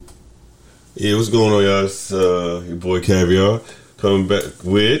Yeah, what's going on, y'all? It's your boy Caviar coming back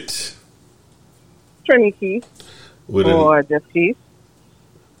Trini Keith with or Jeff Keith.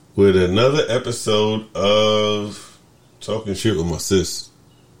 with another episode of Talking Shit with my sis.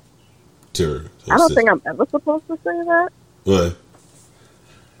 I don't think I'm ever supposed to say that. What?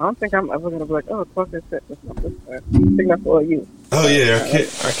 I don't think I'm ever gonna be like, oh, talking shit with my sister. I think that's all you. Oh yeah,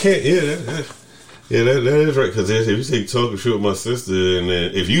 I can't. Yeah, that is right. Because if you say talking shit with my sister, and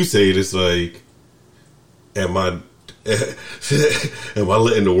then if you say it, it's like, am I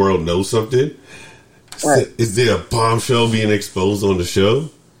letting the world know something? Right. Is there a bombshell being exposed on the show?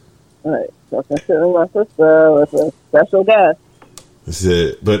 Right. Talking shit with my sister with a special guest. That's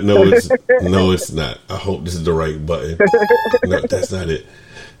it. But no, it's not. I hope this is the right button. No, that's not it.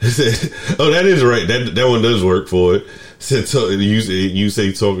 Oh, that is right. That one does work for it. Said you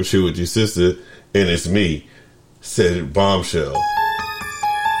say talking shit with your sister, and it's me. Said bombshell.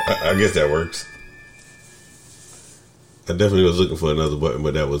 I guess that works. I definitely was looking for another button,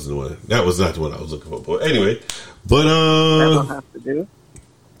 but that wasn't the one. That was not the one I was looking for. But anyway, That'll have to do.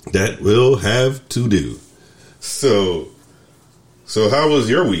 That will have to do. So how was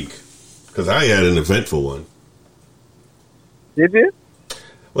your week? Because I had an eventful one. Did you?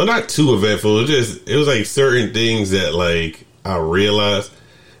 Well, not too eventful. It was like certain things that like I realized,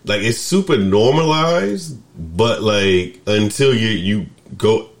 like it's super normalized, but like until you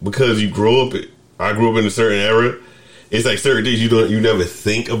go, because you grow up. I grew up in a certain era. It's like certain things you never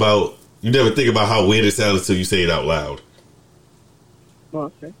think about. You never think about how weird it sounds until you say it out loud.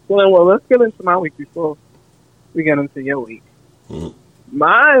 Okay. Well, let's get into my week before we get into your week. Mm-hmm.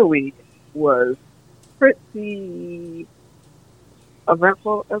 My week was pretty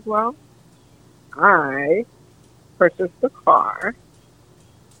eventful as well. I purchased a car.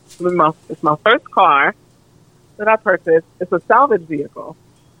 It's my first car that I purchased. It's a salvage vehicle,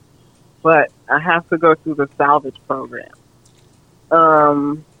 but I have to go through the salvage program.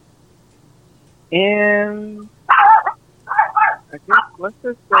 And I guess let's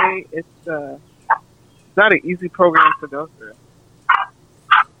just say it's not an easy program to go through.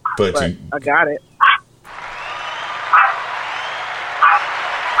 But I got it.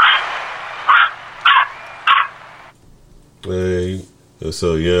 Hey,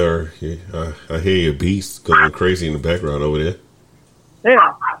 so I hear your beast going crazy in the background over there.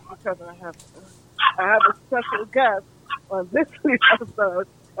 Yeah, because I have a special guest on this week's episode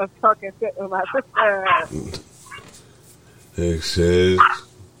of Talking Shit with my sister. Hey, shit.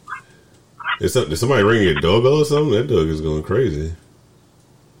 Did somebody ring your doorbell or something? That dog is going crazy.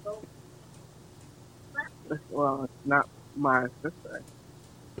 Well, it's not my sister.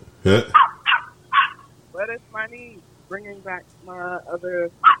 Huh? But it's my niece bringing back my other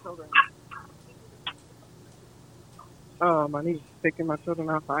children. Oh, my niece taking my children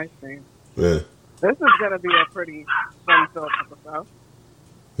out for ice cream. Yeah. This is going to be a pretty fun-filled episode.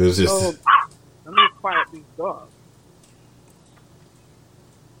 It's just... So, let me quiet these dogs.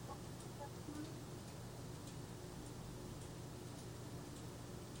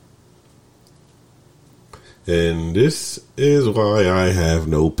 And this is why I have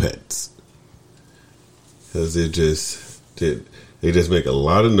no pets. Because they just make a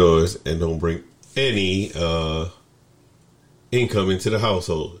lot of noise and don't bring any income into the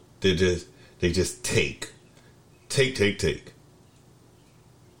household. They just take.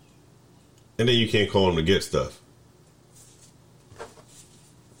 And then you can't call them to get stuff.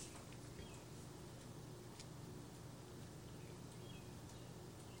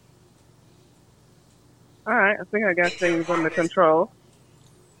 All right, I think I got things under control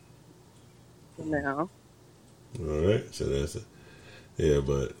for now. All right, so that's it. Yeah,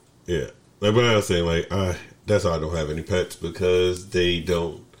 but yeah, like what I was saying, like that's why I don't have any pets, because they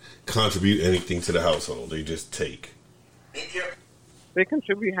don't contribute anything to the household. They just take. They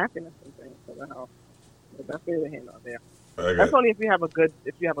contribute happiness and things to the house. But that's the hand out there. That's That's only if you have a good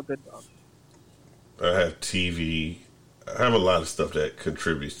dog. I have TV. I have a lot of stuff that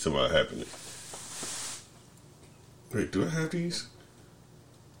contributes to my happiness. Wait, do I have these?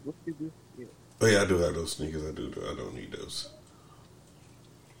 What you do? Yeah. Oh yeah, I do have those sneakers. I don't need those.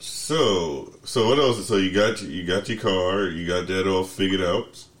 So what else? So you got your car. You got that all figured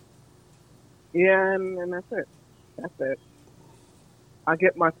out. Yeah, and that's it. That's it. I'll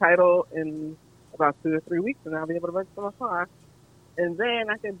get my title in about 2 or 3 weeks, and I'll be able to register my car. And then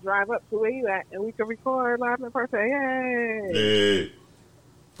I can drive up to where you at, and we can record live in person. Yay! Hey,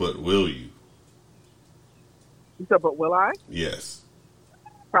 but will you? You said, but will I? Yes.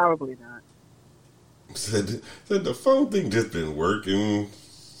 Probably not. Said the phone thing just been working,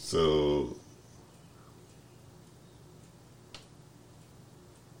 so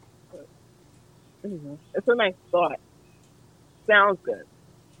It's a nice thought. Sounds good.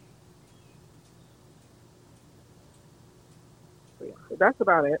 So that's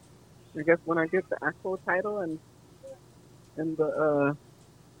about it. I guess when I get the actual title and the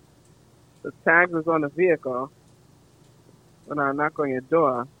tag is on the vehicle, when I knock on your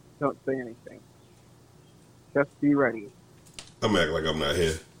door, don't say anything. Just be ready I'm acting like I'm not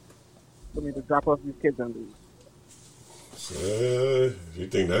here. for me to drop off these kids and leave. If you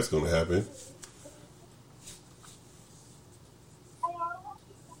think that's going to happen.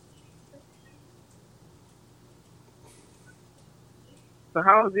 So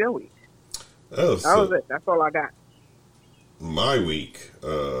how was your week? Oh, That was it. That's all I got. my week.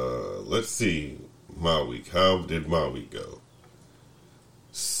 Let's see. My week. How did my week go?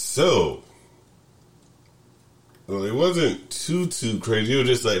 So, well, it wasn't too crazy. It was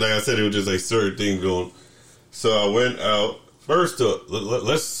just like I said, it was just like certain things going. So I went out first.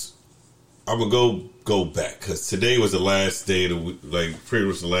 Let's. I'm gonna go back because today was the last day of the week, like pretty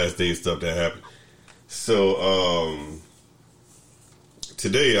much the last day of stuff that happened. So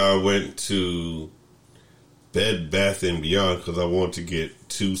today I went to Bed Bath and Beyond because I want to get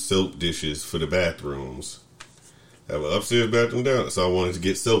 2 soap dishes for the bathrooms. I have an upstairs bathroom down, so I wanted to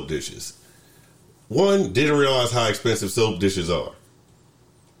get soap dishes. One, didn't realize how expensive soap dishes are.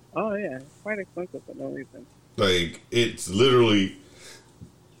 Oh yeah, it's quite expensive for no reason. Like, it's literally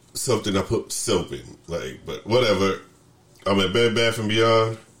something I put soap in. Like, but whatever. I'm at Bed Bath and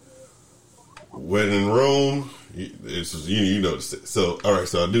Beyond. When in Rome, you know. So, all right,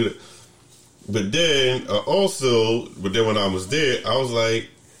 so I do that. But then when I was there, I was like,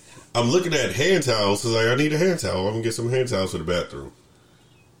 I'm looking at hand towels. So like, I need a hand towel. I'm gonna get some hand towels for the bathroom.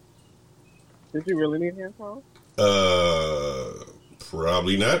 Did you really need hand towels?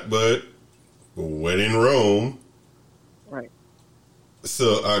 Probably not. But when in Rome, Right.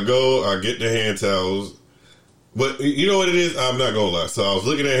 so I get the hand towels. But you know what it is? I'm not gonna lie. So I was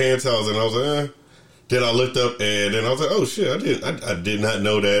looking at hand towels and I was like, Then I looked up and then I was like, oh shit, I did not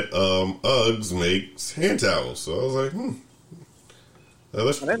know that Uggs makes hand towels. So I was like, I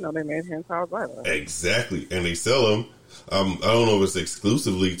didn't know they made hand towels either. Exactly. And they sell them. I don't know if it's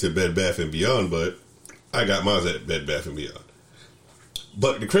exclusively to Bed Bath & Beyond, but I got mine at Bed Bath & Beyond.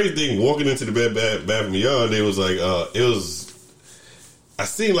 But the crazy thing, walking into the Bed Bath & Beyond, it was like, I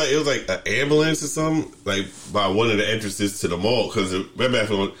seen like, it was like an ambulance or something, like by one of the entrances to the mall, because Bed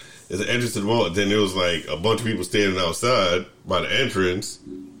Bath is an entrance to the mall. Then there was like a bunch of people standing outside by the entrance.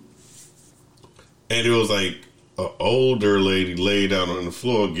 And it was like an older lady laid down on the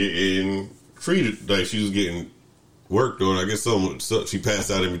floor getting treated, like she was getting worked on. I guess she passed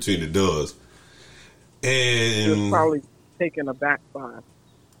out in between the doors. And She was probably taken aback by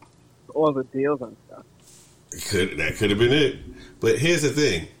all the deals and stuff. That could have been it. But here's the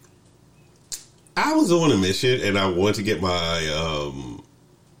thing. I was on a mission and I wanted to get my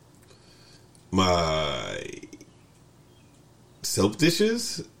soap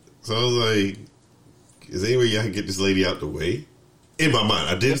dishes. So I was like, is there any way y'all can get this lady out the way? In my mind.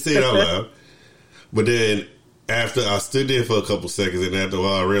 I didn't say it out loud. But then after I stood there for a couple seconds and after a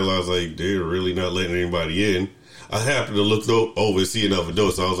while I realized like they're really not letting anybody in. I happened to look over and see another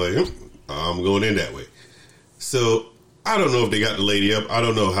door. So I was like, I'm going in that way. So I don't know if they got the lady up. I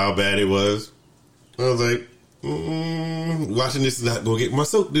don't know how bad it was. I was like, watching this is not going to get my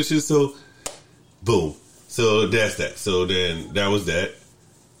soap dishes. So boom. So that's that. So then that was that.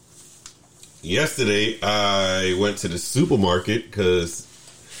 Yesterday, I went to the supermarket because,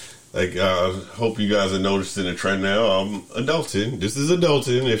 like, I hope you guys are noticing the trend now. I'm adulting. This is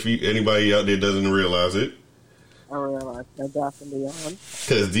adulting. If anybody out there doesn't realize it, I realize Bed Bath and Beyond.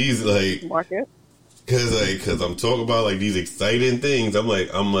 Because these like market. Because I'm talking about like these exciting things. I'm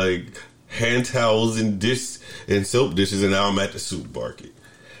like hand towels and dish and soap dishes, and now I'm at the supermarket.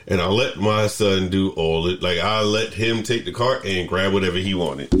 And I let my son do all it. Like, I let him take the cart and grab whatever he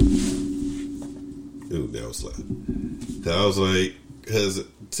wanted. Ooh, that was loud. I was like, because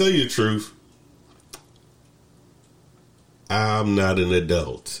tell you the truth, I'm not an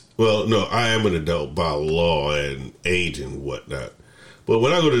adult. Well, no, I am an adult by law and age and whatnot. But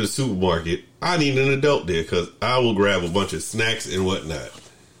when I go to the supermarket, I need an adult there because I will grab a bunch of snacks and whatnot.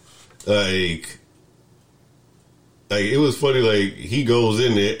 Like it was funny, like, he goes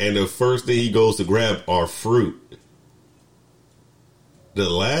in there and the first thing he goes to grab are fruit. The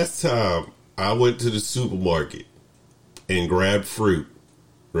last time I went to the supermarket and grabbed fruit,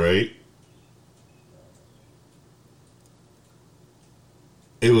 right?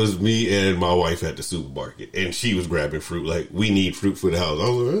 It was me and my wife at the supermarket, and she was grabbing fruit. Like, we need fruit for the house. I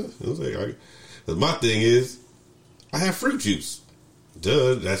was like, my thing is, I have fruit juice.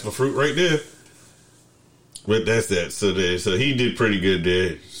 Duh, that's my fruit right there. But that's that. So he did pretty good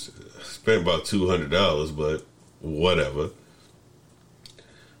there. Spent about $200, but whatever.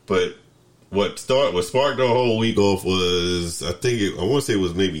 But what sparked the whole week off was, I want to say it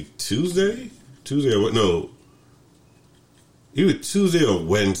was maybe Tuesday. No, either Tuesday or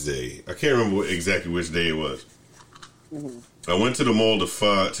Wednesday. I can't remember exactly which day it was. Mm-hmm. I went to the mall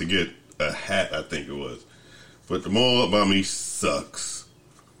to get a hat, I think it was. But the mall by me sucks.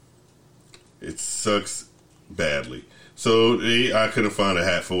 It sucks badly. So I couldn't find a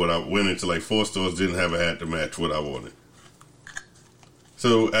hat for what I went into. Like 4 stores didn't have a hat to match what I wanted.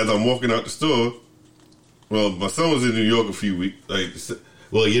 So as I'm walking out the store, well, my son was in New York a few weeks.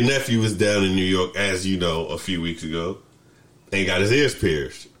 Well, your nephew was down in New York, as you know, a few weeks ago, and got his ears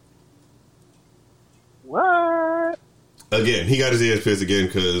pierced. What? Again, he got his ears pierced again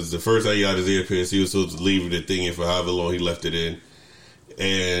because the first time he got his ears pierced, he was supposed to leave the thing in for however long he left it in.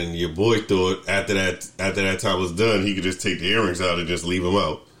 And your boy thought after that time was done, he could just take the earrings out and just leave them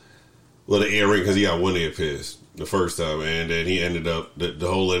out. Well, the earring, because he got one ear pierced the first time, and then he ended up, the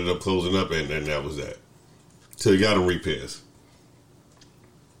hole ended up closing up, and then that was that. So he got him repairs.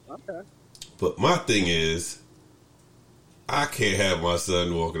 Okay. But my thing is, I can't have my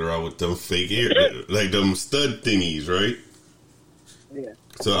son walking around with them fake ear, like them stud thingies, right? Yeah.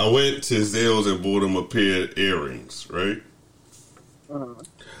 So I went to Zales and bought him a pair of earrings, right? Uh-huh.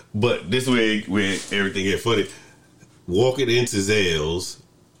 But this way, where everything get funny, walking into Zales,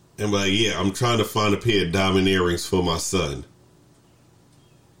 and like, yeah, I'm trying to find a pair of diamond earrings for my son.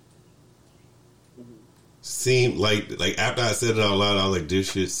 Mm-hmm. Seemed like after I said it out loud, I was like,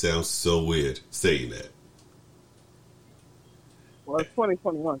 this shit sounds so weird saying that. Well, it's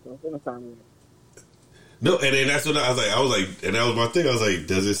 2021, so it's gonna sound weird. No, and then that's what I was like, and that was my thing. I was like,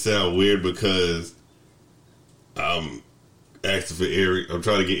 does it sound weird because I'm asking for earrings? I'm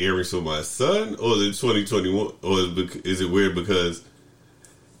trying to get earrings for my son, or is it 2021, or is it weird because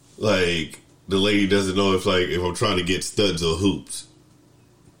like the lady doesn't know if I'm trying to get studs or hoops,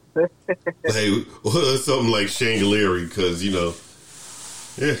 like or something like Shangri-La, because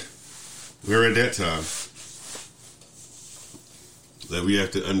yeah, we're at that time. That we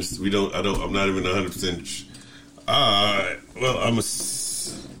have to understand. I'm not even 100%. Well,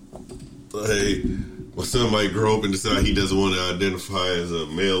 my son might grow up and decide he doesn't want to identify as a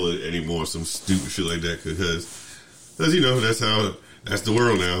male anymore, some stupid shit like that, because that's the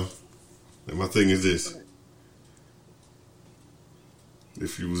world now. And my thing is this: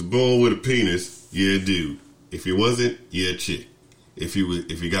 if you was born with a penis, you're a dude. If you wasn't, you're a chick. If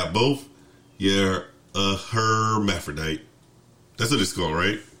you got both, you're a hermaphrodite. That's what it's called,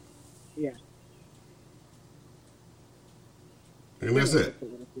 right? Yeah. And that's it.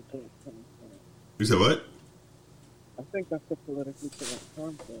 You said what? I think that's the politically correct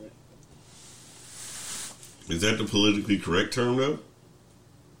term for it. Is that the politically correct term, though?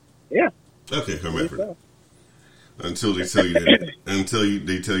 Yeah. Okay, hermaphrodite. Until they tell you that, they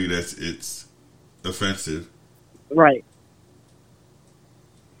tell you that it's offensive. Right.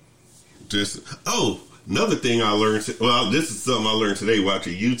 Another thing I learned. Well, this is something I learned today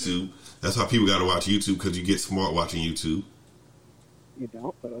watching YouTube. That's how people got to watch YouTube, because you get smart watching YouTube. You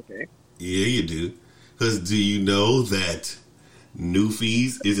don't, but okay. Yeah, you do. Because do you know that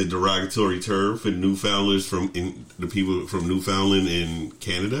Newfies is a derogatory term for Newfoundlanders the people from Newfoundland in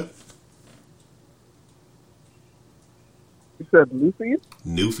Canada? You said Newfies?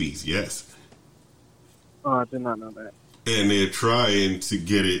 Newfies, yes. Oh, I did not know that. And they're trying to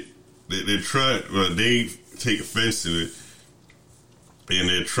get it. They take offense to it, and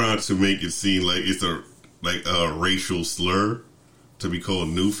they're trying to make it seem like it's a racial slur to be called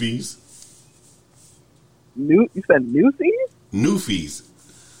Newfies. You said Newfies? Newfies,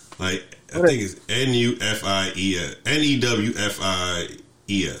 I think it's Newfies,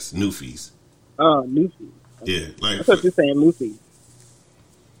 Newfies, Newfies. Oh, Newfies. Yeah, I thought you were saying Lucy.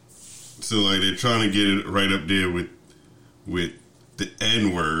 So they're trying to get it right up there with the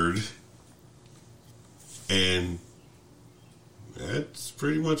N-word. And that's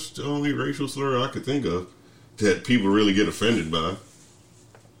pretty much the only racial slur I could think of that people really get offended by.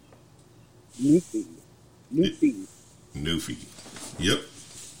 Newfie. Yep.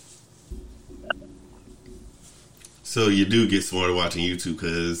 So you do get smarter watching YouTube,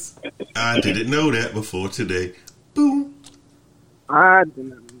 because I didn't know that before today. Boom. I did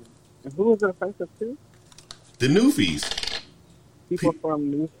not know that. And who was it offensive to? The Newfies. People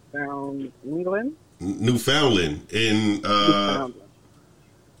from Newfoundland? Newfoundland. Newfoundland.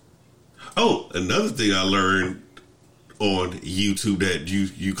 Oh, another thing I learned on YouTube that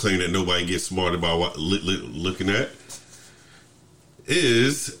you claim that nobody gets smart about looking at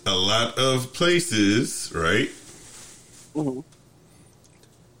is a lot of places, right? Mm-hmm.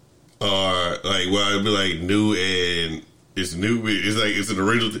 Are like, well, it'd be like new and it's new. It's like it's an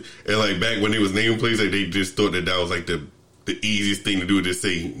original. And like back when it was naming places, like they just thought that was like the easiest thing to do, just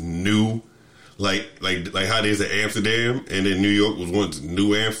say new. Like how there's in Amsterdam, and then New York was once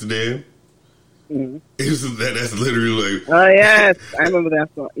New Amsterdam. Mm-hmm. That's literally like. Oh yes, I remember that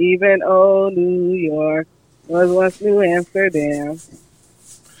song. Even old New York was once New Amsterdam.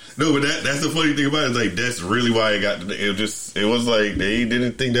 No, but that's the funny thing about it. Is like that's really why it got. It was like they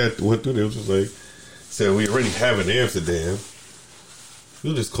didn't think that went through. It was just like said we already have an Amsterdam.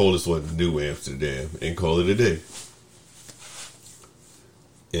 We'll just call this one New Amsterdam and call it a day.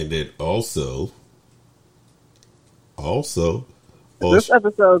 And then also, is this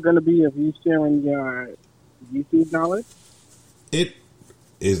episode going to be of you sharing your YouTube knowledge? It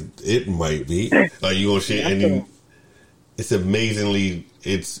is. It might be. Are you gonna share? And then it's amazingly.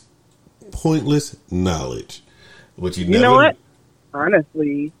 It's pointless knowledge. But you know what?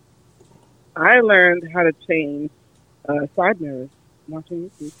 Honestly, I learned how to change side mirrors watching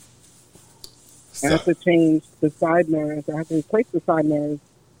YouTube. I have to change the side mirrors. I have to replace the side mirrors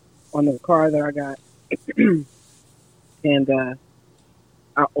on the car that I got, and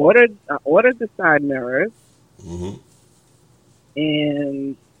I ordered the side mirrors, mm-hmm.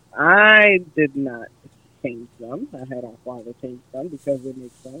 and I did not change them. I had our father change them because it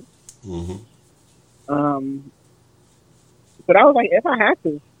makes sense. Mm-hmm. But I was like, if I had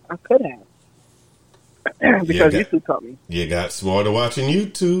to, I could have because YouTube taught me. You got smarter watching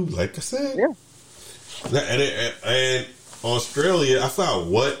YouTube, like I said. Yeah. And Australia, I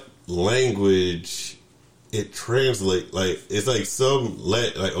found what language it translates. Like it's like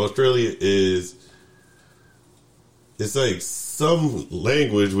like Australia is. It's like some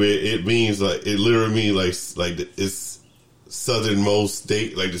language where it means like it literally means like it's southernmost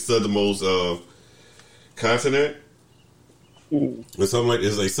state, like the southernmost continent, or something like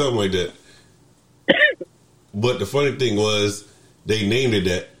it's like something like that. But the funny thing was they named it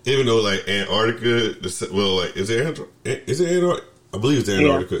that, even though like Antarctica, well, like is it Antarctica? I believe it's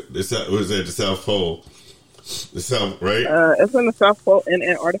Antarctica. Yeah. It was at the South Pole, the South, right? It's in the South Pole in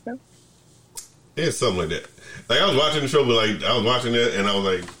Antarctica. It's something like that. Like I was watching the show, but like I was watching it and I was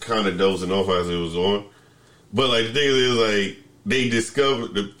like kind of dozing off as it was on. But like the thing is, like they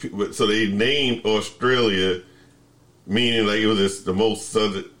discovered so they named Australia, meaning like it was the most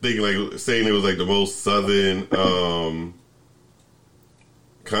southern thing, like saying it was like the most southern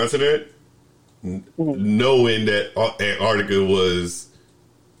continent, knowing that Antarctica was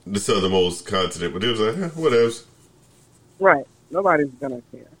the southernmost continent. But it was like, what else? Right. Nobody's gonna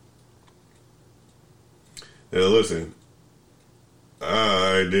care. Now listen,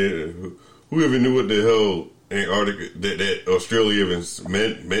 I did. Who even knew what the hell Antarctica that Australia even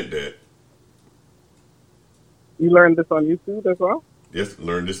meant that? You learned this on YouTube as well? Yes,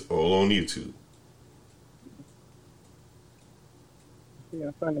 learned this all on YouTube.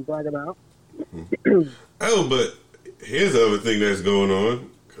 Yeah, something to brag about. Oh, but here's the other thing that's going on.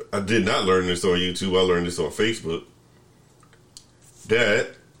 I did not learn this on YouTube. I learned this on Facebook.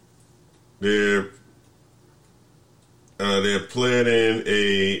 That they're planning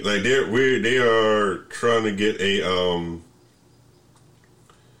they are trying to get a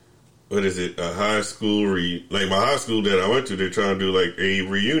what is it, a high school like my high school that I went to, they're trying to do like a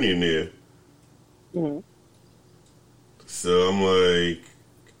reunion there. Mm-hmm. So I'm like,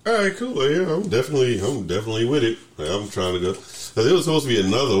 all right, cool. Yeah, I'm definitely with it. Like, I'm trying to go. Cause there was supposed to be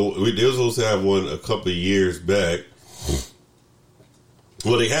they were supposed to have one a couple of years back.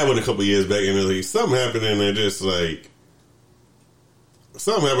 Well, they had one a couple of years back, and like something happened, and they're just like.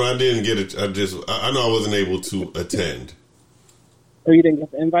 Something happened. I didn't get it. I know I wasn't able to attend. Oh, you didn't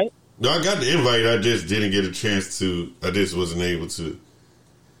get the invite? No, I got the invite. I just didn't get a chance to. I just wasn't able to.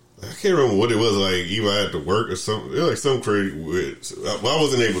 I can't remember what it was like. Either I had to work or something. It was like some crazy weird. Well, I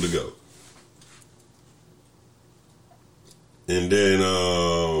wasn't able to go. And then,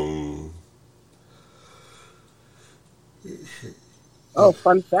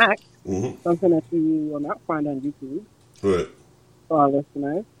 fun fact. Mm-hmm. Something that you will not find on YouTube. What? For our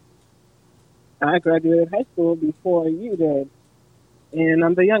listeners. I graduated high school before you did. And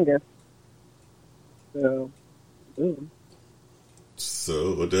I'm the youngest. So, boom.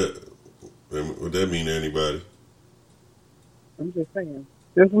 So, would that mean to anybody? I'm just saying.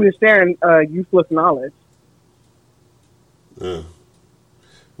 Since we're sharing useless knowledge. Yeah.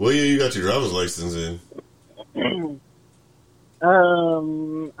 Well, yeah, you got your driver's license in.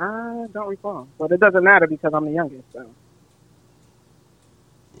 I don't recall. But it doesn't matter because I'm the youngest, so.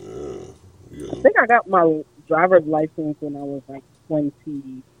 Yeah. I think I got my driver's license when I was like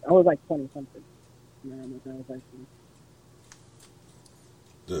I was like 20 something. No, I was like,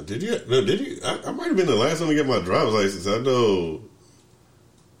 Did you? No, did you? I might have been the last one to get my driver's license. I know.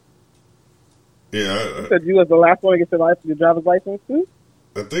 Yeah, you said you was the last one to get your driver's license too?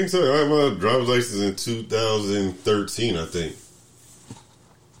 I think so. I had my driver's license in 2013, I think.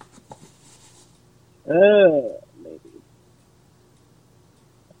 Maybe.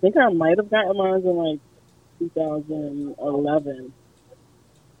 I think I might have gotten mine in like 2011.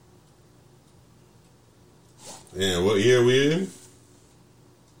 Yeah, what year are we in?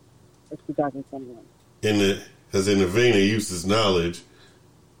 It's 2021. Because in the vein of uses knowledge,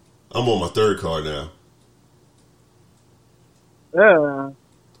 I'm on my third car now.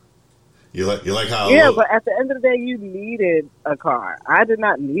 You like how? Yeah, but at the end of the day, you needed a car. I did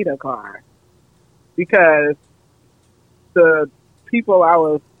not need a car because the people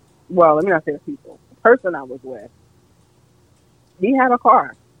let me not say the people. The person I was with, he had a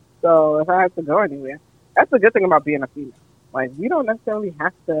car. So if I had to go anywhere, that's the good thing about being a female. Like, you don't necessarily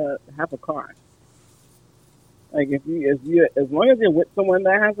have to have a car. Like, as long as you're with someone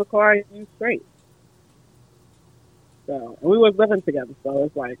that has a car, you're straight. So, and we was living together, so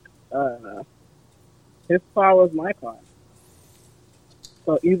it's like, his car was my car.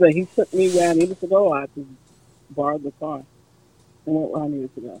 So either he took me where I needed to go, or I just borrowed the car and went where I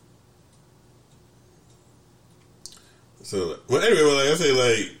needed to go. So, well, anyway, like I say,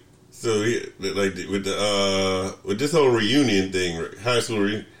 like, so like with this whole reunion thing, high school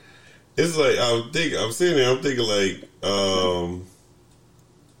reunion, it's like I'm sitting there, I'm thinking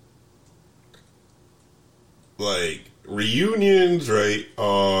like reunions, right?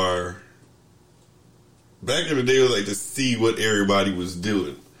 Are back in the day, it was like to see what everybody was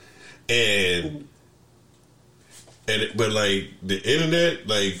doing, but like the internet,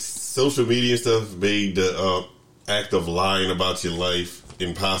 like social media and stuff, made the act of lying about your life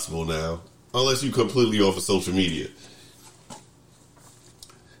impossible now, unless you completely off of social media.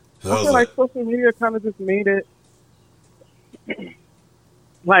 I feel like social media kind of just made it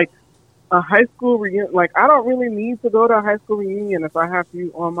like a high school reunion. Like, I don't really need to go to a high school reunion if I have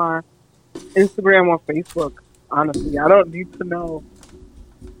you on my Instagram or Facebook. Honestly, I don't need to know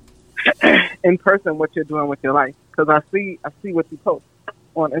in person what you're doing with your life, because I see what you post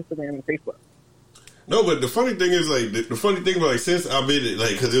on Instagram and Facebook. No, but the funny thing is, like, the funny thing about, like, since I've been,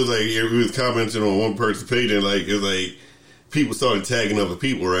 like, because it was like we was commenting on one person's page, and like it was like people started tagging other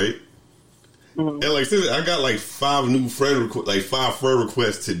people, right? Mm-hmm. And like, since I got like 5 new friend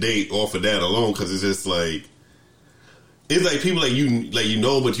requests to date off of that alone, because it's just like, it's like people like you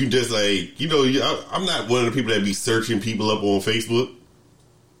know, but you just like, you know, I'm not one of the people that be searching people up on Facebook.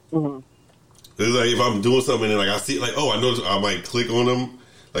 Mm-hmm. It's like if I'm doing something and like I see, like, oh, I know, I might click on them,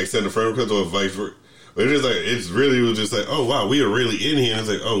 like send a friend request or vice versa. But it's like, it was just like, oh wow, we are really in here. And it's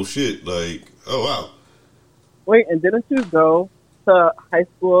like, oh shit, like, oh wow. Wait, and didn't you go to high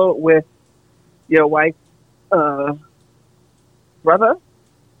school with your wife's brother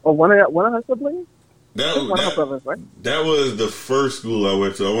or one of her siblings? That was the first school I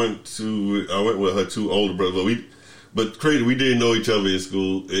went to. I went with her 2 older brothers. But crazy, we didn't know each other in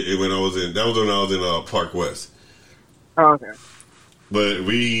school. When I was in Park West. Oh, okay. But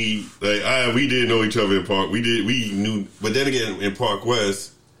we didn't know each other in Park. We knew, but then again in Park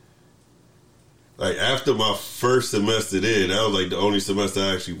West, like after my first semester there, that was like the only semester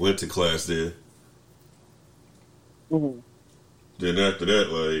I actually went to class there. Mm-hmm. Then after that,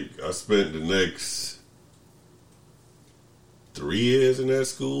 like I spent the next 3 years in that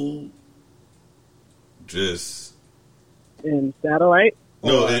school, just in Satellite.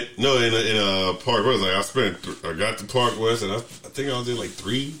 No, in Park West. Like I got to Park West, and I think I was in like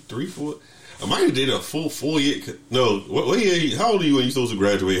 4. I might have did a full 4 year. No, what year? How old are you when you supposed to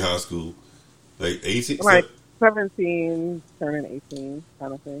graduate high school? Like 18, like 17, turning 18,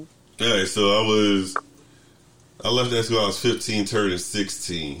 kind of thing. Yeah, so I left that school. I was 15, turning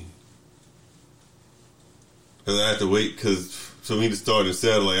 16. Because I had to wait, because for me to start in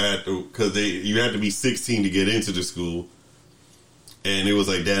Satellite, you had to be 16 to get into the school. And it was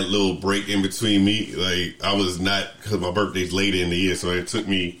like that little break in between me. Like, I was not, because my birthday's later in the year, so it took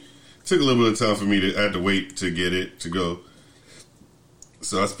a little bit of time for me I had to wait to get it to go.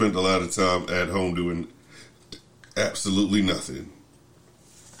 So I spent a lot of time at home doing absolutely nothing.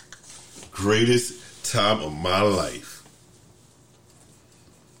 Greatest time of my life.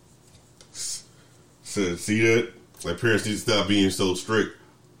 So, see that? My parents need to stop being so strict.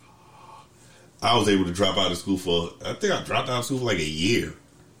 I was able to drop out of school I think I dropped out of school for like a year.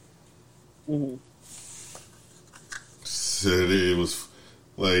 Mm-hmm. So it was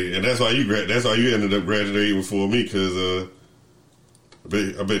like, and that's why you ended up graduating before me, because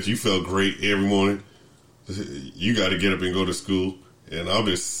I bet you felt great every morning. You got to get up and go to school, and I'm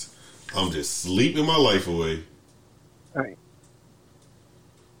just sleeping my life away. Right.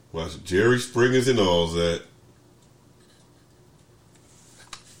 Watch Jerry Springers and all that.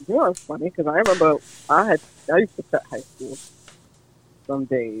 You know, it's funny because I remember I used to cut high school some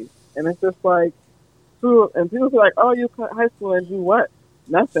days, and it's just like, and people be like, "Oh, you cut high school and do what?"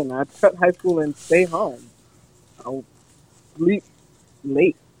 Nothing. I cut high school and stay home. I would sleep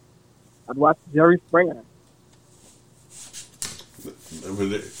late. I'd watch Jerry Springer.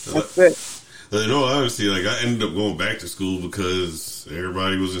 That's it. In all honesty, like I ended up going back to school because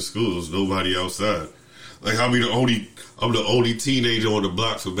everybody was in school. There was nobody outside. Like I'm the only teenager on the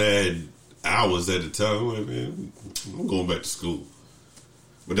block for bad hours at the time. I'm like, man, I'm going back to school.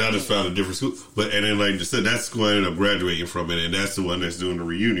 But then I just found a different school. And then like I said, that school I ended up graduating from it, and that's the one that's doing the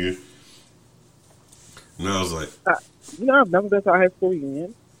reunion. And I was like, I've never been to a high school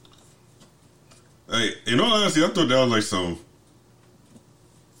reunion. Hey, in all honesty, I thought that was like some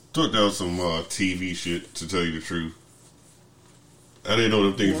TV shit, to tell you the truth. I didn't know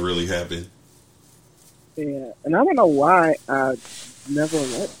them things really happened. Yeah, and I don't know why I never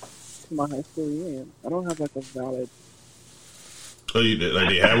went to my high school reunion. I don't have like a valid. Oh, you did? Like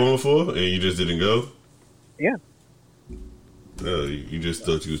they had one before, and you just didn't go? Yeah. No, you just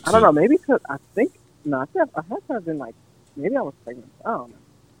thought you was. I don't know. Maybe because I think I had to have been like, maybe I was pregnant. I don't know.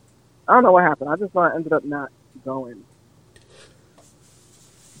 I don't know what happened. I just thought I ended up not going.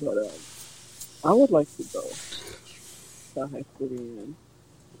 But I would like to go to a high school reunion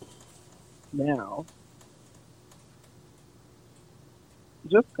now.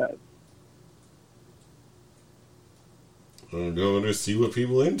 Just because. I'm going to see what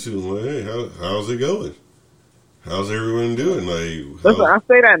people into. Like, hey, how's it going? How's everyone doing? Like, listen, I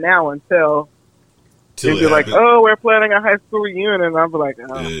say that now until they'd be like, "Oh, we're planning a high school reunion," and I'll be like,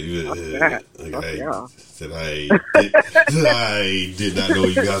 "Oh, I did not know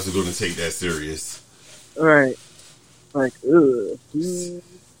you guys were going to take that serious." Right? Like, ugh. He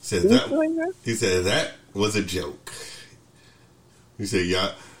said that was a joke. He said,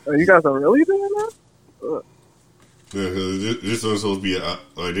 "Yeah." Oh, you guys are really doing that? Ugh. Yeah, this one's supposed to be like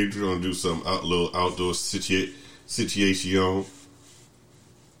they're trying to do some outdoor situation.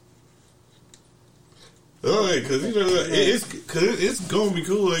 Because it's gonna be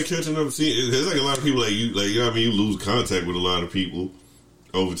cool, like catching up. Seeing there's like a lot of people like you know what I mean. You lose contact with a lot of people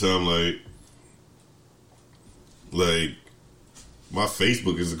over time. Like my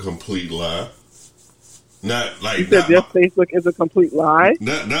Facebook is a complete lie. Not like you said your Facebook is a complete lie.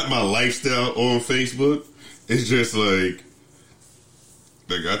 Not my lifestyle on Facebook. It's just like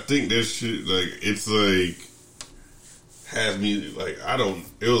I think that shit it's like has me like I don't.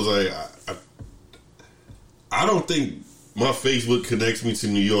 It was like I don't think my Facebook connects me to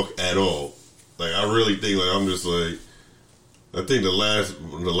New York at all. Like I really think like I'm just like I think the last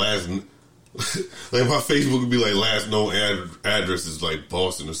like my Facebook would be like last known address is like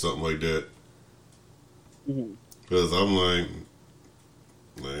Boston or something like that. Because I'm like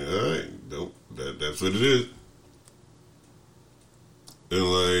all right, that's what it is. And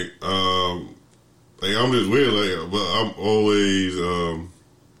like I'm just weird, like, but I'm always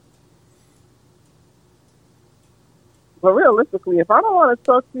But realistically, if I don't want to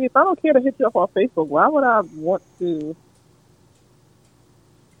talk to you, if I don't care to hit you up on Facebook, why would I want to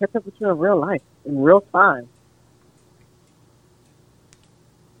catch up with you in real life, in real time?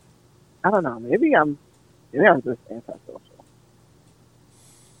 I don't know. Maybe I'm just antisocial.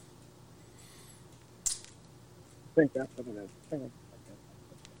 I think that's what it is.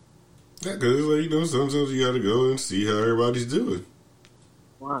 Yeah, because like, sometimes you got to go and see how everybody's doing.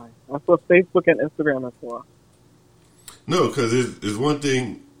 Why? That's what Facebook and Instagram are for. No, because it's one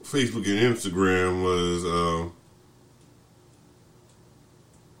thing. Facebook and Instagram was.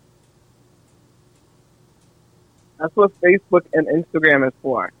 That's what Facebook and Instagram is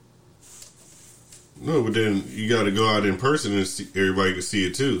for. No, but then you got to go out in person and see, everybody can see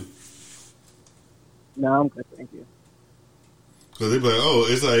it too. No, I'm good, thank you. Because they be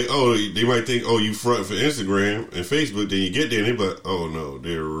like, they might think, you front for Instagram and Facebook. Then you get there and they be like, oh no,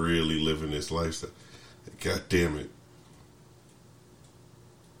 they're really living this lifestyle. God damn it.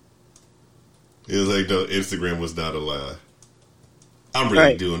 It was like, no, Instagram was not a lie. I'm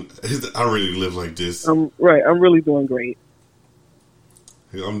really I really live like this. I'm really doing great.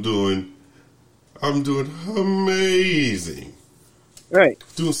 I'm doing amazing. Right.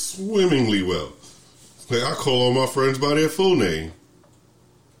 Doing swimmingly well. Like, I call all my friends by their full name.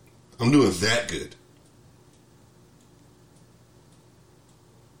 I'm doing that good.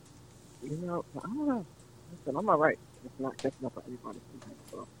 I don't know. Listen, I'm all right. It's not catching up with everybody sometimes.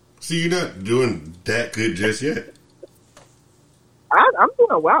 So See, you're not doing that good just yet. I'm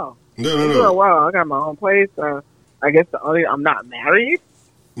doing well. No, I'm doing well. I got my own place. I guess I'm not married.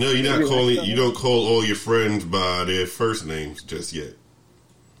 No, you're not Maybe calling. like You don't call all your friends by their first names just yet.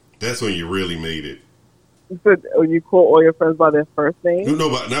 That's when you really made it. You said you call all your friends by their first name. No,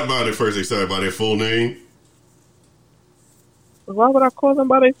 not by their first name. Sorry, by their full name. Why would I call them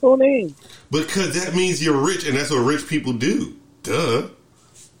by their full name? Because that means you're rich, and that's what rich people do. Duh.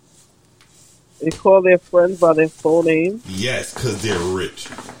 They call their friends by their full name. Yes, because they're rich.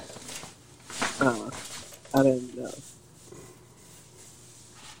 I didn't know.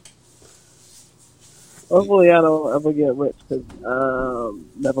 Hopefully, I don't ever get rich because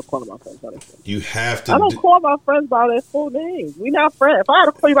never calling my friends by their full name. You have to. I don't call my friends by their full names. We not friends. If I had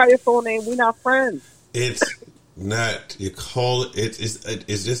to call you by your full name, we not friends. It's not. You call it.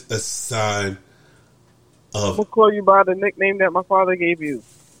 It's just a sign I'm of. gonna call you by the nickname that my father gave you.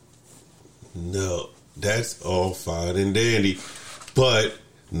 No, that's all fine and dandy, but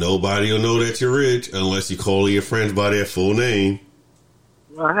nobody will know that you're rich unless you call your friends by their full name.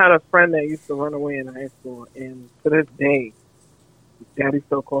 I had a friend that used to run away in high school, and to this day, Daddy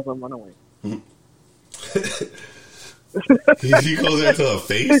still calls him runaway. He calls that to her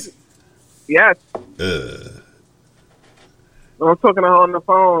face. Yes. When I'm talking to her on the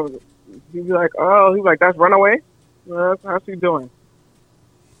phone, he'd be like, that's runaway? Well, how's she doing?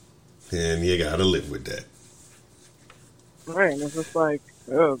 And you gotta live with that. Right, and it's just like,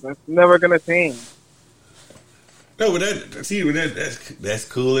 that's never gonna change. No, but that's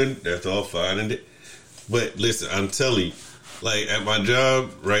cool and that's all fine and but listen, I'm telling you, like at my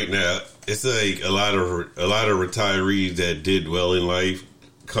job right now, it's like a lot of retirees that did well in life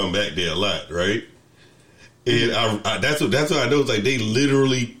come back there a lot, right? And that's what I know. It's like they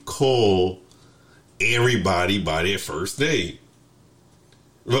literally call everybody by their first name,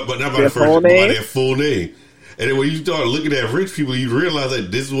 but not by by their full name. And then when you start looking at rich people, you realize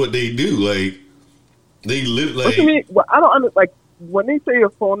that this is what they do. Like they live like. What you mean? Well, I don't understand. Like when they say your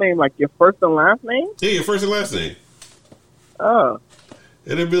full name, like your first and last name. Yeah, your first and last name. Oh.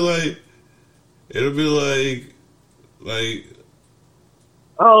 It'll be like.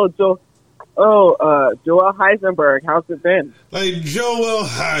 Oh, Joel Heisenberg. How's it been? Like Joel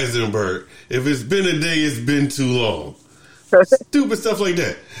Heisenberg. If it's been a day, it's been too long. Stupid stuff like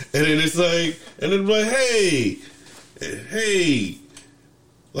that. And then it's like, hey,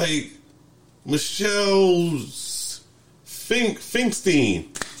 like Michelle's Finkstein.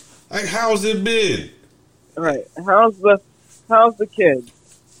 Like, how's it been? All right. How's the kids?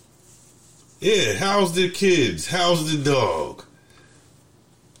 Yeah, how's the kids? How's the dog?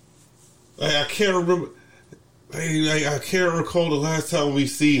 Like, I can't remember. I can't recall the last time we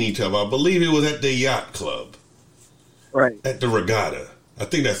seen each other. I believe it was at the yacht club. Right. At the regatta. I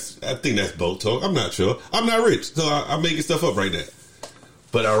think that's boat talk. I'm not sure. I'm not rich, so I'm making stuff up right now.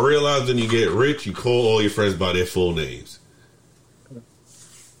 But I realize when you get rich, you call all your friends by their full names.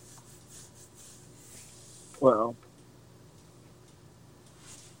 Well,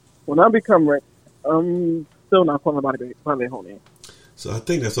 when I become rich, I'm still not calling anybody by their whole name. So I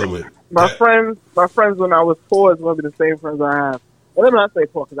think that's something. My friends when I was poor is going to be the same friends I have. And let me not say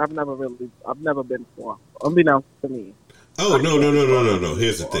poor because I've never been poor. Unbeknownst to me. Oh, no.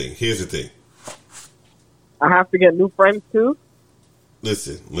 Here's the thing. I have to get new friends too?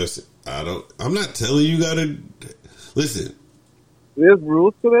 Listen. I'm not telling you gotta. Listen. There's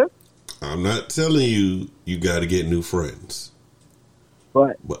rules to this? I'm not telling you gotta get new friends.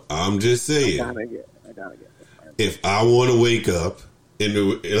 But I'm just saying. I gotta get new friends. If I want to wake up in the,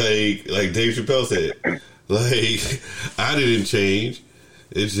 like Dave Chappelle said, like, I didn't change.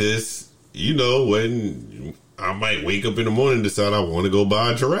 It's just, when I might wake up in the morning and decide I want to go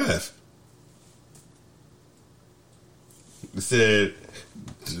buy a giraffe. Said,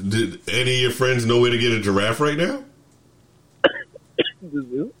 did any of your friends know where to get a giraffe right now? The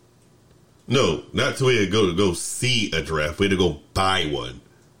zoo? No, not to where to go see a giraffe. Where to go buy one.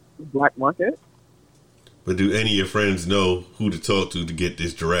 Black market? But do any of your friends know who to talk to get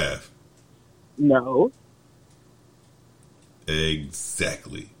this giraffe? No.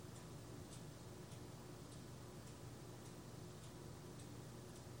 Exactly.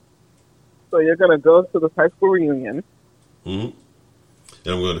 So you're going to go to the high school reunion. Mm-hmm.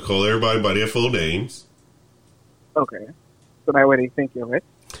 And I'm going to call everybody by their full names. Okay. So that way they think you're rich?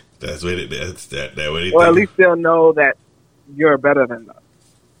 That way they or think. At least they'll know that you're better than them.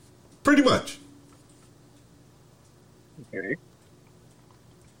 Pretty much. Okay.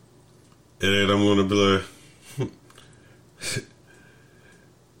 And then I'm going to be like...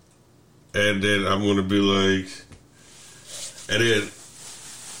 and then I'm going to be like...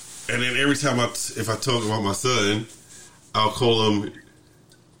 And then every time if I talk about my son, I'll call him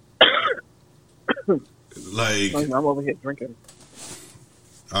like I'm over here drinking.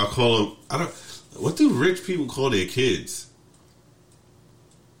 I'll call him. What do rich people call their kids?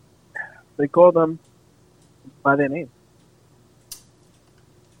 They call them by their name.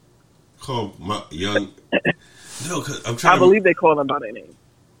 Call my young. No, cause I'm trying. I believe they call them by their name.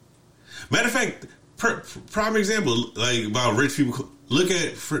 Matter of fact, prime example, like about rich people. Look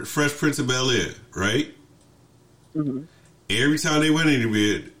at Fresh Prince of Bel-Air, right? Mm-hmm. Every time they went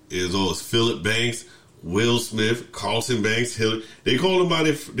anywhere, it was always Philip Banks, Will Smith, Carlton Banks, Hillary. They called them by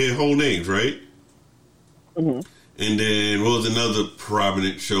their whole names, right? Mm-hmm. And then what was another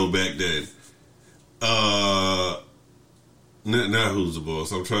prominent show back then? Not Who's the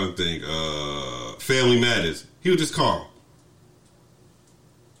Boss. I'm trying to think. Family Matters. He was just Carl.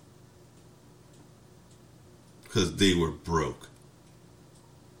 Because they were broke.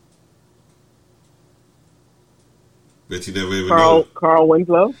 Bet you never even know. Carl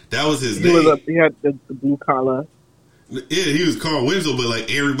Winslow? That was his name. He had the blue collar. Yeah, he was Carl Winslow, but like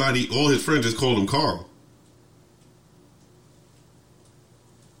everybody, all his friends just called him Carl.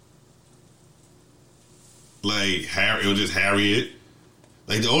 Like Harry, it was just Harriet.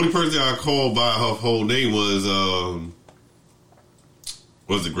 Like the only person I called by her whole name was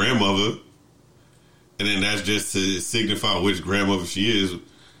the grandmother, and then that's just to signify which grandmother she is,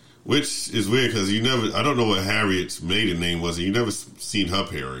 which is weird because I don't know what Harriet's maiden name was, and you never seen her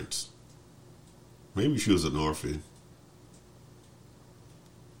parents. Maybe she was an orphan.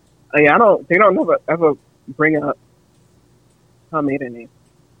 Yeah, they don't ever bring up her maiden name.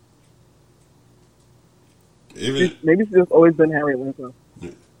 Maybe she's just always been Harriet Winslow.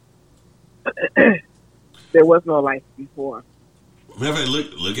 Yeah. There was no life before. Matter of fact,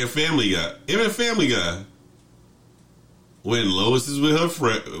 look at Family Guy. Even Family Guy, when Lois is with her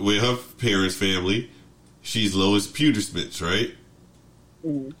parents' family, she's Lois Pewtersmith, right?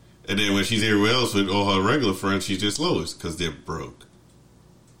 Mm-hmm. And then when she's everywhere else with all her regular friends, she's just Lois because they're broke.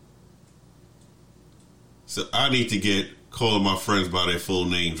 So I need to get calling my friends by their full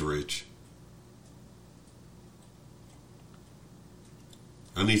names rich.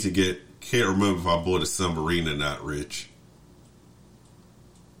 I need to can't remember if I bought a submarine or not rich.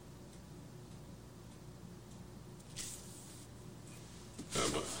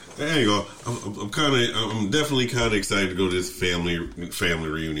 There you go. I'm definitely kind of excited to go to this family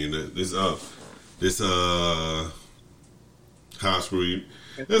reunion. This hospital reunion.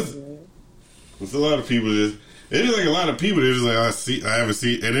 There's a lot of people. It's like a lot of people. There's like I haven't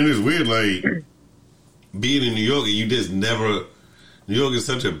seen, and then it's weird. Like being in New York, and you just never. New York is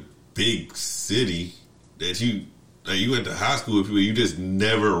such a big city that you went to high school with people. You just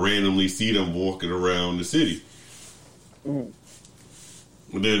never randomly see them walking around the city. Mm.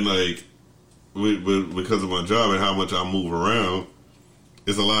 And then, like, because of my job and how much I move around,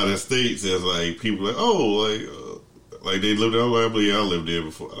 it's a lot of states that's like people like, oh, like they lived there. I believe I lived there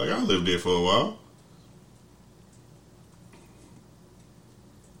before. Like I lived there for a while.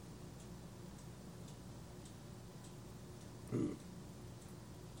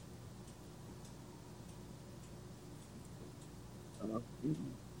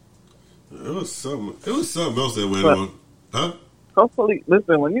 It was something else that went on, huh? Hopefully,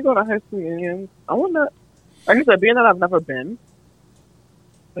 listen. When you go to high school reunions, I wonder. Like I said, being that I've never been,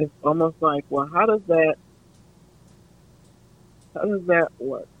 it's almost like, well, how does that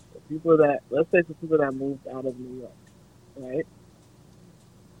work? Let's say for people that moved out of New York, right?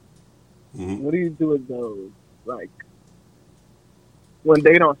 Mm-hmm. What do you do with those? Like, when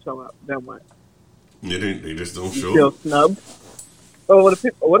they don't show up, then what? Yeah, they just don't show feel up. Snubbed. Oh,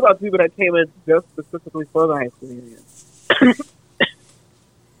 what about the people that came in just specifically for the high school reunion?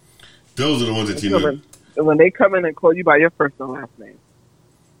 Those are the ones that you know. When they come in and call you by your first and last name.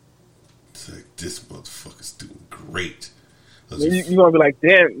 It's like, this motherfucker's doing great. You're going to be like,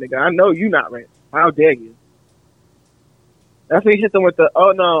 damn, nigga, I know you not rich. How dare you? That's when you hit them with the,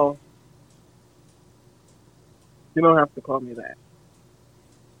 oh, no. You don't have to call me that.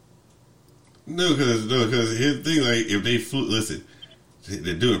 No, because here's the thing, like, if they flew, listen,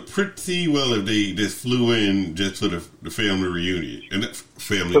 they're doing pretty well if they just flew in just for the family reunion. And that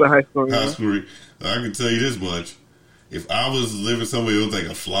family, for the high school reunion. I can tell you this much. If I was living somewhere it was like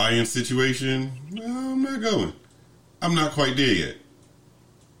a fly-in situation, no, I'm not going. I'm not quite there yet.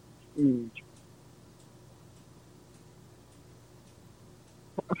 Mm.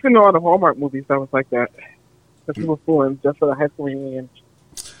 I've seen a lot of Hallmark movies that was like that. That people flew in just for the high school reunion.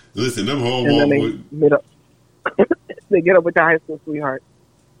 Listen, them Hallmark movies. They get up with the high school sweetheart.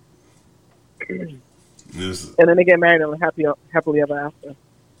 This, and then they get married and happily ever after.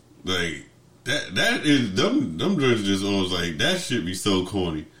 like that is them joints just always like that shit be so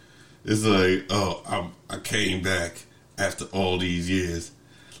corny. It's like, oh, I came back after all these years.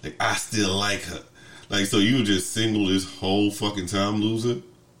 Like, I still like her. Like, so you were just single this whole fucking time, loser?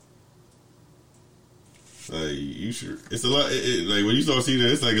 Like, you sure? It's a lot. Like, when you start seeing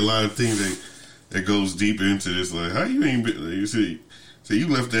that, it's like a lot of things that goes deep into this. Like, how you ain't been, like, you see, so you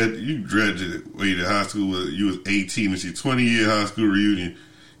left that, you graduated high school, you was 18, and she 20-year high school reunion,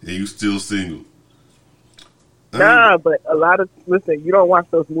 and you still single. Nah, but a lot of, listen, you don't watch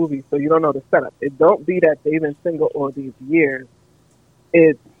those movies, so you don't know the setup. It don't be that they've been single all these years.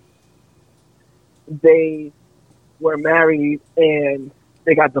 It's they were married and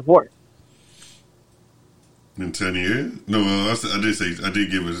they got divorced. In 10 years? No, I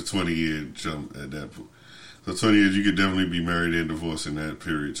did give it a 20-year jump at that point. So 20 years, you could definitely be married and divorced in that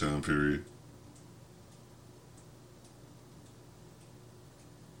time period.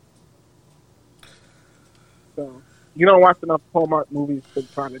 So you don't watch enough Hallmark movies to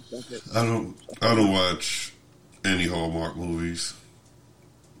try to judge it. I don't watch any Hallmark movies.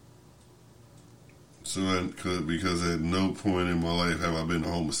 So because at no point in my life have I been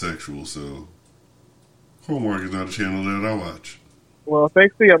homosexual, so Hallmark is not a channel that I watch. Well,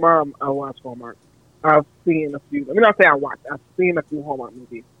 thanks to your mom, I watch Hallmark. I've seen a few. Let me not say I watched. I've seen a few Hallmark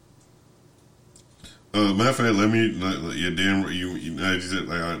movies. Matter of fact, you're damn right. You said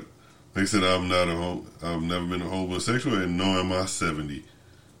like I said, I've never been a homosexual, and nor am I 70.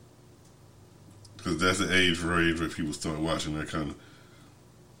 Because that's the age range where people start watching that kind of.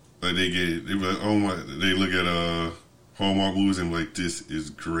 Like they like, oh my, they look at Hallmark movies and like, this is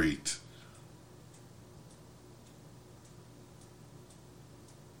great.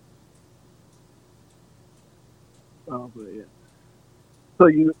 Oh, but yeah. So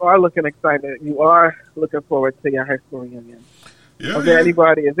you are looking excited. You are looking forward to your high school reunion. Yeah. Is there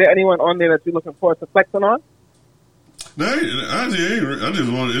anyone on there that you're looking forward to flexing on? No, I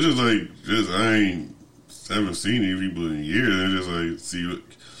just want. It's just like I haven't seen any people in years. I just like see what.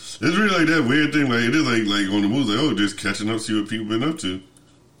 It's really like that weird thing. Like it is like on the movies. Like, oh, just catching up, see what people been up to.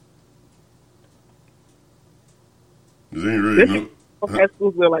 There ain't really high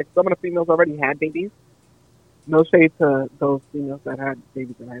schools where like some of the females already had babies. No shade to those females that had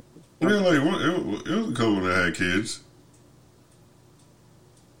babies in high school. Yeah, like it was a couple that had kids.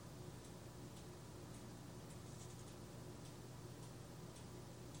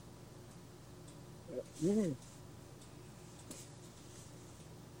 Mm.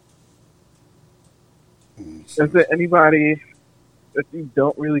 Is there anybody that you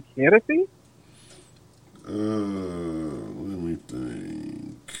don't really care to see? Let me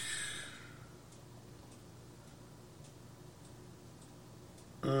think.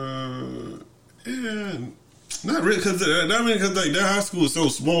 Yeah, not really, because like that high school is so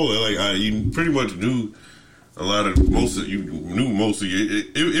small that like you pretty much knew most of you.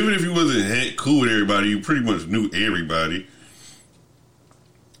 Even if you wasn't cool with everybody, you pretty much knew everybody.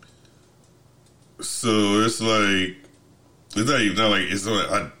 So it's like it's not like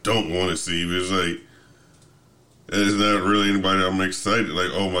I don't want to see. But it's like it's not really anybody I'm excited.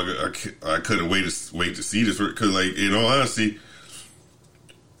 Like, oh my god, I couldn't wait to see this because like in all honesty,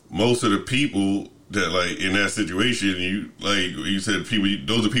 most of the people that like in that situation, you said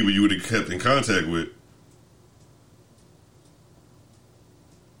those are people you would have kept in contact with.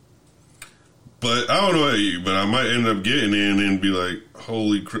 But I don't know about you, but I might end up getting there and then be like,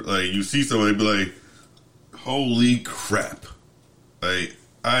 holy crap. Like, you see somebody be like, holy crap. Like,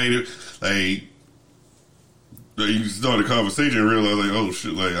 you start a conversation and realize, like, oh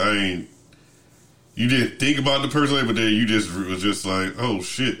shit, like, you didn't think about the person, like, but then you just was just like, oh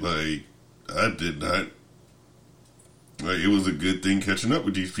shit, like, I did not. Like, it was a good thing catching up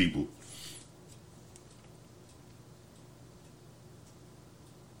with these people.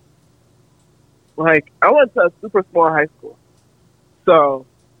 Like, I went to a super small high school. So,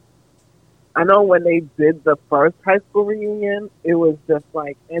 I know when they did the first high school reunion, it was just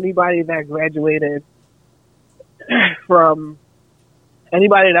like anybody that graduated from,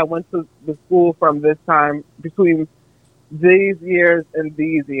 anybody that went to the school from this time, between these years and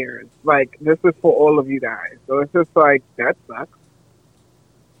these years. Like, this is for all of you guys. So it's just like, that sucks.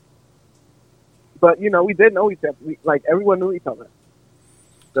 But, you know, we did know each other. Like, everyone knew each other.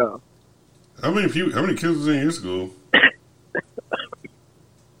 So. How many kids was in your school?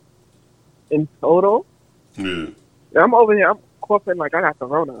 In total? Yeah. I'm over here, I'm coughing like I got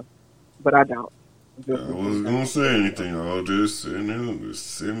corona, but I don't. I wasn't going to say anything. I was just sitting there, just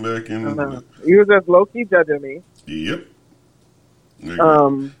sitting back in. You were just low-key judging me. Yep.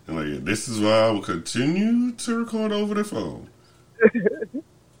 Like, this is why I will continue to record over the phone.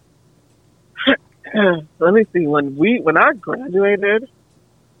 Let me see. When I graduated,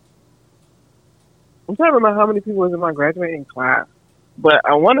 I'm trying to remember how many people was in my graduating class, but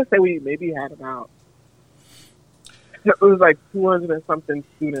I want to say we maybe had about, it was like 200 and something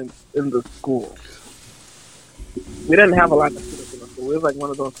students in the school. We didn't have a lot of students in the school. It was like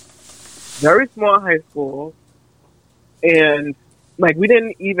one of those very small high schools, and like we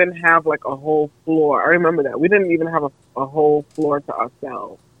didn't even have like a whole floor. I remember that we didn't even have a whole floor to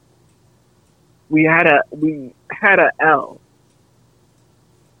ourselves. We had a L.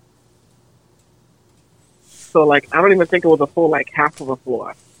 So like I don't even think it was a full like half of a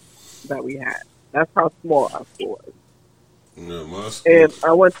floor that we had. That's how small our school was. Yeah, my school. And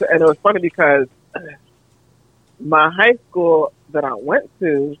I went to, and it was funny because my high school that I went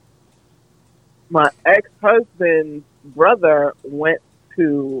to, my ex-husband's brother went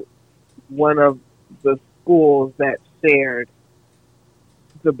to one of the schools that shared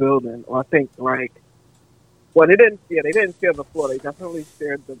the building, or I think like, well, they didn't share the floor. They definitely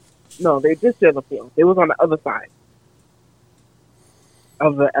shared they did share the floor. They was on the other side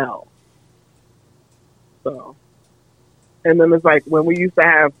of the L. So, and then it's like when we used to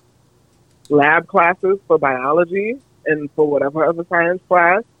have lab classes for biology and for whatever other science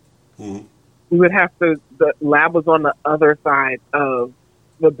class, we would have to, the lab was on the other side of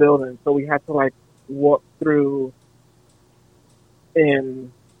the building, so we had to like walk through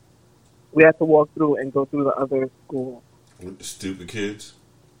and go through the other school. With the stupid kids.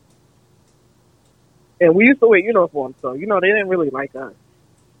 And we used to wear uniforms, so they didn't really like us.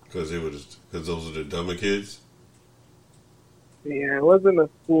 Because those are the dumber kids. Yeah, it wasn't a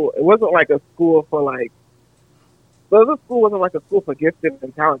school. It wasn't like a school for like. The other school wasn't like a school for gifted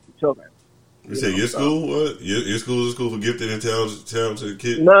and talented children. You say your school? What? Your school is a school for gifted and talented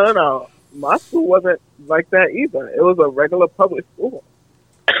kids? No. My school wasn't like that either. It was a regular public school.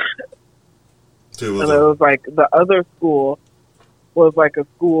 So and it was like the other school was like a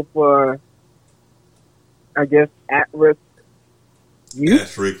school for, I guess, at-risk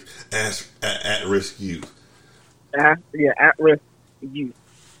youth. At-risk youth. At-risk youth.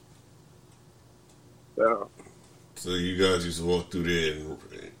 So you guys used to walk through there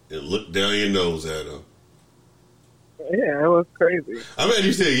and look down your nose at them. Yeah, it was crazy. I mean,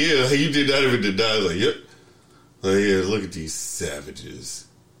 you said, yeah, you did not even deny. Like, yep. Like, yeah, look at these savages.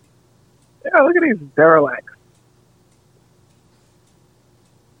 Yeah, look at these derelicts.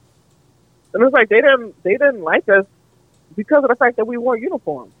 And it's like they didn't like us because of the fact that we wore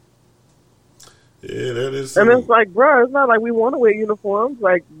uniforms. Yeah, that is. And it's like, bro, it's not like we want to wear uniforms.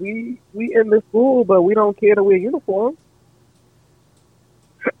 Like we in the school, but we don't care to wear uniforms.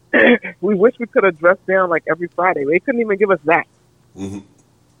 We wish we could have dressed down like every Friday. They couldn't even give us that. Mm-hmm.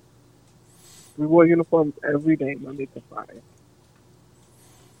 We wore uniforms every day, Monday to Friday.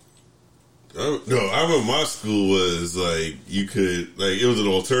 No, I remember my school was like you could it was an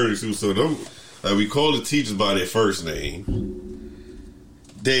alternative school. So we called the teachers by their first name.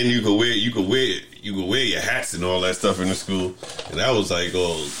 Then you could wear your hats and all that stuff in the school, and I was like,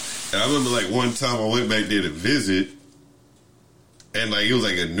 oh. And I remember like one time I went back there to visit. And, like, it was,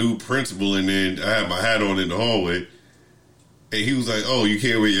 like, a new principal, and then I had my hat on in the hallway. And he was like, oh, you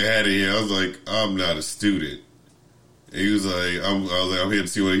can't wear your hat in here. I was like, I'm not a student. And he was like, I'm here to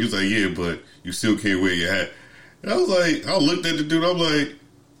see what... He was like, yeah, but you still can't wear your hat. And I was like, I looked at the dude, I'm like,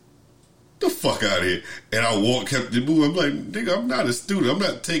 the fuck out of here. And I kept it moving. I'm like, nigga, I'm not a student. I'm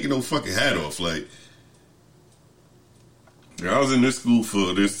not taking no fucking hat off. Like, I was in this school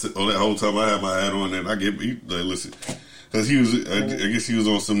for this... All that whole time I had my hat on, and listen... Because he was, I guess he was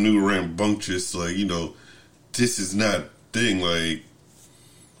on some new rambunctious, like, this is not thing, like.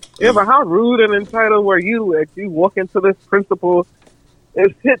 Yeah, but how rude and entitled were you if you walk into this principal?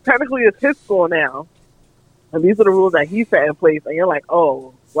 Technically, it's his school now. And these are the rules that he set in place. And you're like,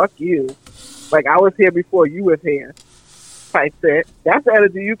 oh, fuck you. Like, I was here before you was here. Type shit. That's the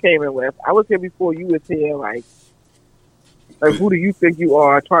energy you came in with. I was here before you was here. Like who do you think you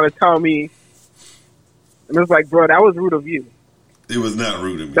are trying to tell me? And it's like, bro, that was rude of you. It was not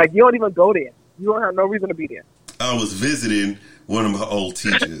rude of me. Like, you don't even go there. You don't have no reason to be there. I was visiting one of my old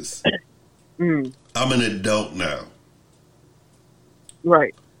teachers. I'm an adult now.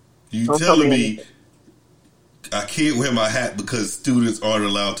 Right. You telling me I can't wear my hat because students aren't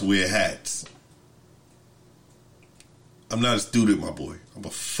allowed to wear hats? I'm not a student, my boy. I'm a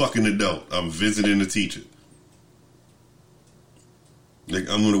fucking adult. I'm visiting the teacher. Like,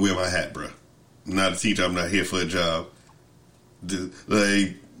 I'm going to wear my hat, bro. I'm not a teacher. I'm not here for a job.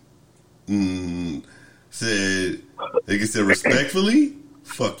 Said, They can say respectfully,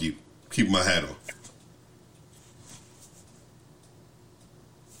 fuck you. Keep my hat on.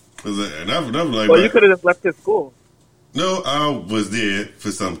 And I'm like, well, you could have just left his school. No, I was there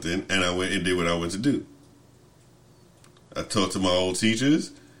for something, and I went and did what I went to do. I talked to my old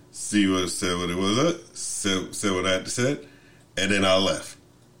teachers, said what it was, said what I had to say, and then I left.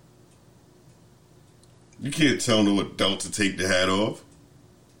 You can't tell no adult to take the hat off.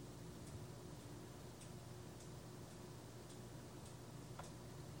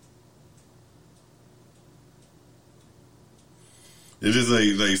 It's just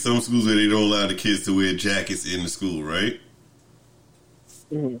like some schools where they don't allow the kids to wear jackets in the school, right?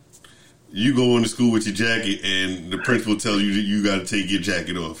 Mm-hmm. You go into school with your jacket, and the principal tells you that you got to take your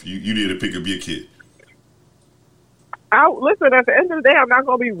jacket off. You need to pick up your kid. Listen, at the end of the day, I'm not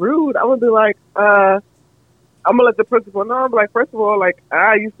going to be rude. I'm going to be like, I'm going to let the principal know. I'm like, first of all, like,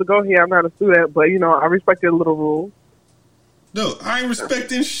 I used to go here. I'm not a student, but, I respect your little rules. No, I ain't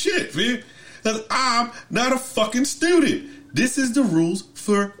respecting shit, man. Because I'm not a fucking student. This is the rules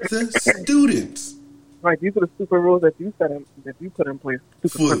for the students. Right, these are the stupid rules that you put in place.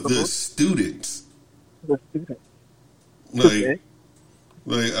 For the students. The students.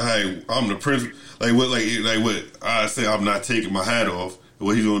 I'm the principal. Like what? I say I'm not taking my hat off.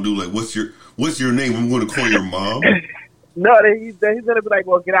 What he's gonna do? Like, what's your name? I'm gonna call your mom. No, he's gonna be like,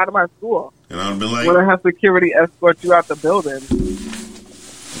 well, get out of my school. And I'll be like, I'm gonna have security escort you out the building.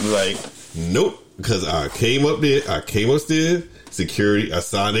 Like, nope. Because I came upstairs, security, I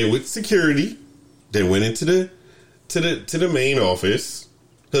signed in with security, then went into the main office.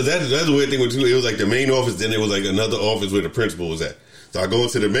 Because that's the weird thing with it was like the main office, then there was like another office where the principal was at. So I go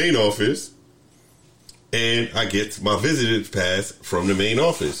into the main office, and I get my visitor's pass from the main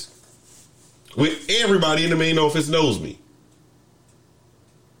office. Where everybody in the main office knows me.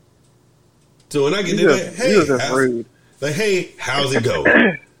 So when I get there, hey, how's it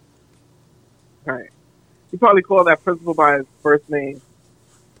going? Right. You probably call that principal by his first name.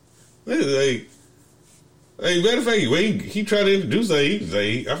 Matter of fact, when he tried to introduce, I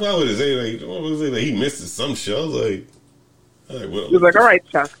forgot what to say, he missed some show. Well, he was like, all right,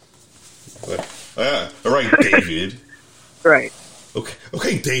 Chuck. All right, David. Right.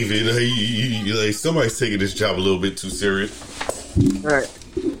 Okay, David. Somebody's taking this job a little bit too serious. Right.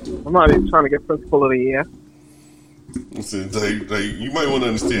 I'm not even trying to get principal of the year. Listen, you might want to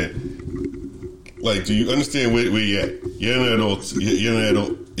understand. Like, do you understand where you're at? You're at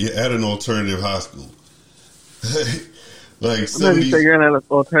an alternative high school. Like, I'm not sure you're in an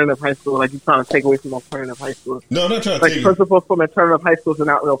alternative high school. Like, you're trying to take away from alternative high school. No, I'm not trying to take. Principals from alternative high schools are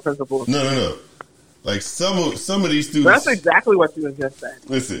not real principals. No. Like some of these students. That's exactly what you just said.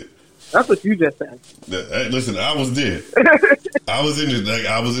 Listen. That's what you just said. Listen, I was there. I was in it. Like,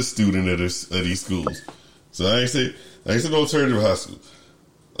 I was a student of these schools. So I ain't say alternative high school.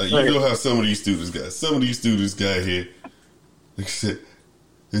 Like, you know how some of these students got here. They said,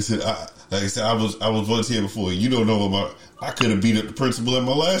 I was once here before. You don't know about. I could have beat up the principal at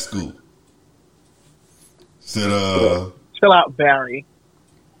my last school. Said, chill out, Barry.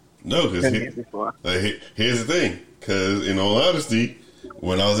 No, because here's the thing. Because in all honesty,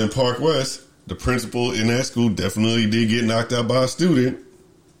 when I was in Park West, the principal in that school definitely did get knocked out by a student.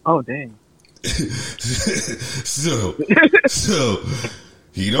 Oh, dang. so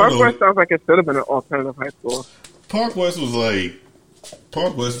you don't Park know. West sounds like it should have been an alternative high school. Park West was like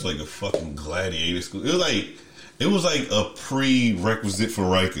a fucking gladiator school. It was like a prerequisite for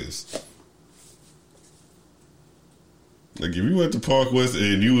Rikers. Like, if you went to Park West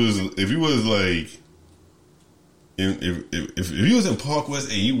and if you was in Park West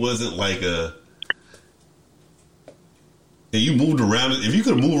and you wasn't like and you moved around, if you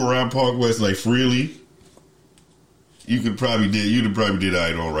could move around Park West like freely, you'd have probably did all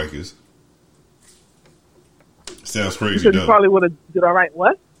right on Rikers. Sounds crazy. You probably would have did all right.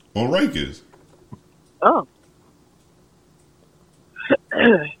 What? On Rikers. Oh.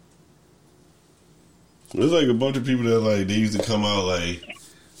 There's like a bunch of people that they used to come out like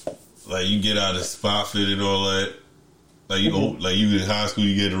you get out of spot fit and all that. Like you in high school,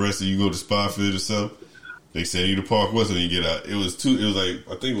 you get arrested, you go to spot fit or something. They send you to Park West and you get out. I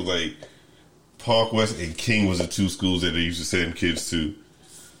think it was like Park West and King was the two schools that they used to send kids to.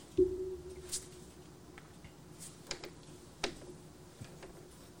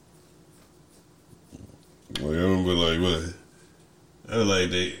 I remember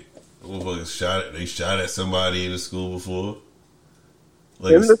they shot at somebody in the school before.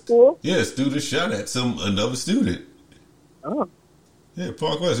 In the school? Yeah, a student shot at another student. Oh. Yeah,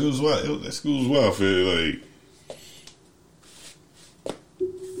 Park West. It was wild. That school was wild for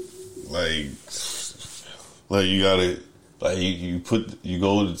Like you gotta, like you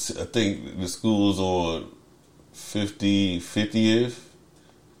go to, I think the school's on 50th,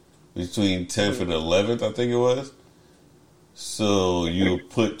 between 10th and 11th, I think it was. So you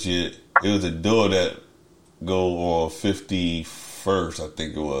put it was a door that go on 51st, I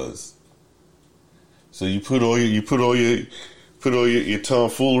think it was. So you put all your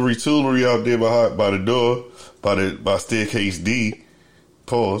tomfoolery toolery out there by the door, by staircase D.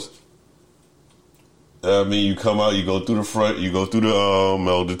 Pause. I mean, you come out, you go through the front, you go through the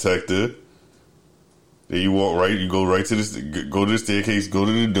metal detector. Then you walk right, you go right to go to the staircase, go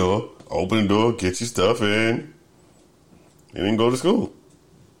to the door, open the door, get your stuff in, and then go to school.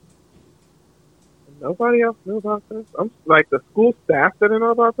 Nobody else knew about this. I'm like the school staff didn't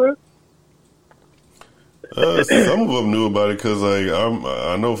know about this. Some of them knew about it because, like,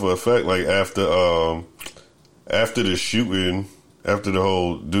 I know for a fact, like after the shooting, after the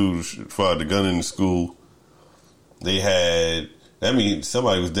whole dude fired the gun in the school, they had. That means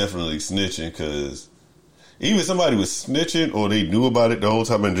somebody was definitely snitching because either somebody was snitching or they knew about it the whole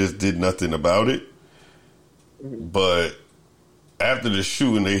time and just did nothing about it. But after the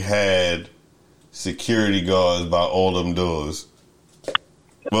shooting, they had security guards by all them doors.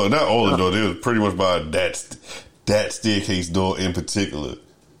 Well, not all the doors. It was pretty much by that staircase door in particular.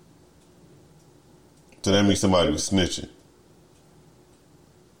 So that means somebody was snitching.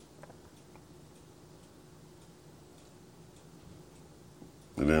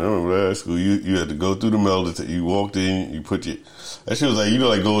 And then I remember that school, you had to go through the metal detector. You walked in, you put your. That shit was like,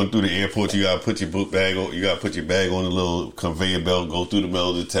 like going through the airport. You gotta put your book bag on. You gotta put your bag on the little conveyor belt. Go through the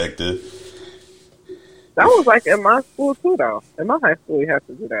metal detector. That was like in my school too, though. In my high school, we had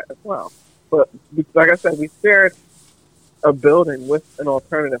to do that as well. But like I said, we shared a building with an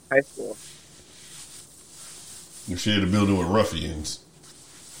alternative high school. You shared a building with ruffians.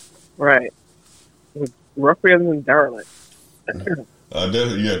 Right. With ruffians and derelicts.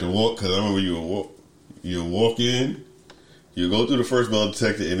 Definitely, you had to walk because I remember you walk in, you go through the first metal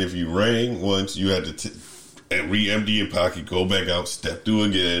detector, and if you rang once, you had to re-empty your pocket, go back out, step through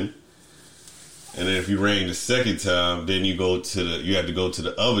again. And then if you rang the second time, then you had to go to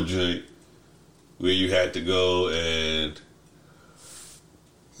the other joint where you had to go and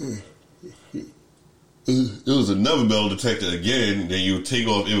it was another metal detector again. Then you would take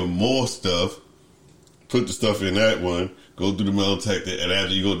off even more stuff, put the stuff in that one, go through the metal detector, and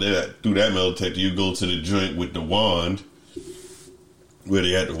after you go through that metal detector, you go to the joint with the wand where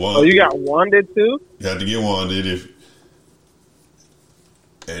they had the wand. Oh, you got wanded too? You had to get wanded if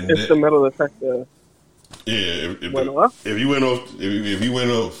the metal detector. Yeah, went off. If you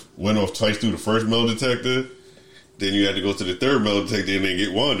went off twice through the first metal detector, then you had to go to the third metal detector and then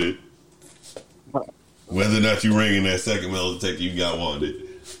get wanded. Whether or not you rang in that second metal detector, you got wanded.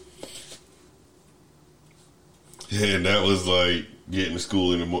 Yeah, and that was like getting to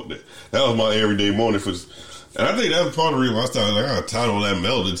school in the morning. That was my everyday morning for. And I think that was part of the reason why I started like, I got tired of that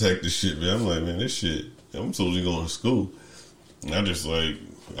metal detector shit, man. I'm like, man, this shit. I'm supposed to be going to school. And I just like,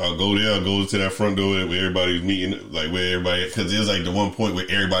 I'll go there, I'll go to that front door where everybody was meeting, like where everybody, because it was like the one point where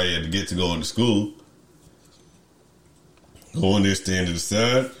everybody had to get to go into school. Go in there, stand to the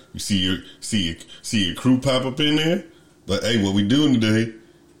side. You see your crew pop up in there. Like, hey, what we doing today?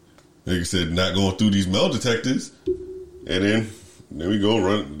 Like I said, not going through these metal detectors. And then we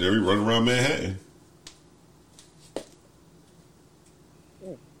run around Manhattan.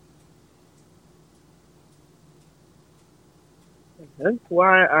 That's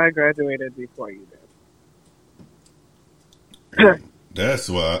why I graduated before you did. That's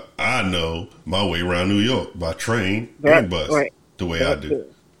why I know my way around New York by train and bus the way I do.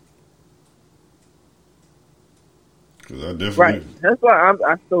 Because I definitely... Right. That's why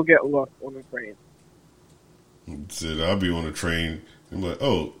I still get lost on the train. Said I'll be on the train and be like,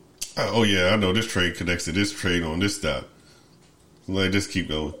 oh yeah, I know this train connects to this train on this stop. Like, just keep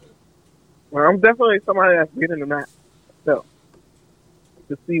going. Well, I'm definitely somebody that's reading the map still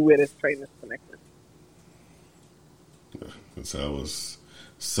to see where this train is connected. That's how I was.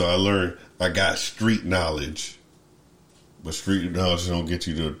 So I learned. I got street knowledge, but street knowledge don't get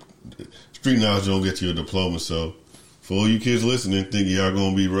you a diploma. So for all you kids listening, thinking y'all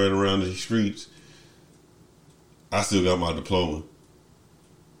gonna be right around the streets, I still got my diploma,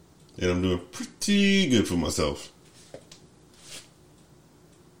 and I'm doing pretty good for myself.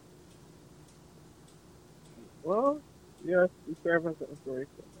 Well, yes, you serve as an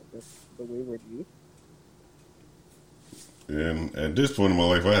inspiration. That's the wayward youth. And at this point in my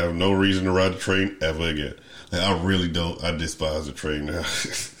life, I have no reason to ride the train ever again. Like, I really don't. I despise the train now.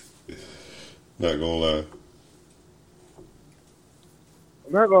 Not gonna lie.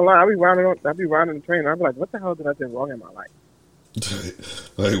 I'm not gonna lie, I be riding the train. I'm like, what the hell did I do wrong in my life?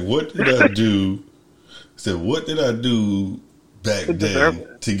 Like, what did I do? Said, what did I do back To deserve then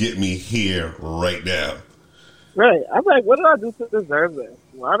it. to get me here right now? Right. I'm like, what did I do to deserve this?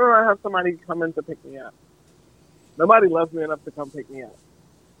 Why don't I have somebody come in to pick me up? Nobody loves me enough to come pick me up.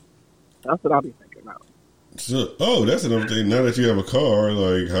 That's what I'll be thinking about. So, that's another thing. Now that you have a car,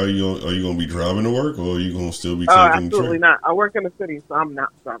 like, how are you gonna be driving to work, or are you gonna still be Oh, taking the absolutely train? not. I work in the city, so I'm not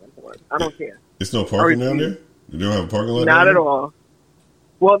driving to work. I don't care. It's no parking down refuse. there. You don't have a parking lot. Not down at there? all.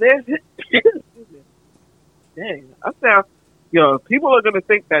 Well, there's. Excuse me. Dang. I sound. Yo, people are gonna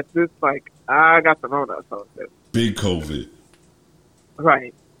think that this I got the Rona or something. Big COVID.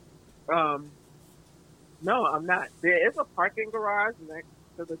 Right. No, I'm not. There is a parking garage next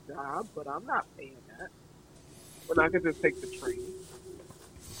to the job, but I'm not paying that. But I could just take the train.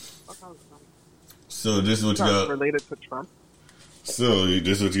 So this is what you got. Related to Trump. So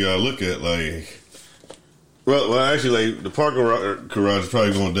this is what you gotta look at. Like, well, actually, like the parking garage is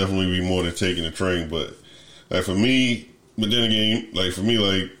probably going to definitely be more than taking the train. But like for me, but then again, like for me,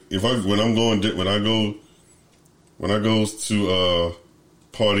 like when I go to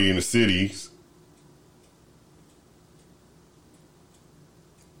party in the cities.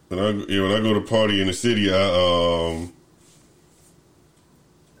 When I go to party in the city, I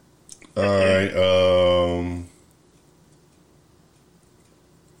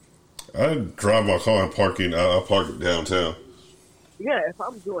drive my car and I park it downtown. Yeah, if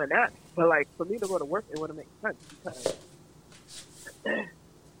I'm doing that, but like for me to go to work, it wouldn't make sense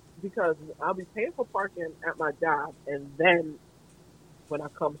because I'll be paying for parking at my job, and then when I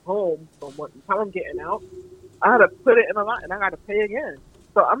come home from what time I'm getting out, I had to put it in a lot, and I got to pay again.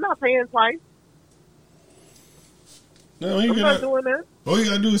 So I'm not paying twice. No, I'm not doing that. All you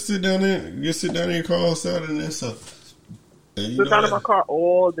gotta do is sit down there. You sit down in your car outside, and then so. Sit down in my car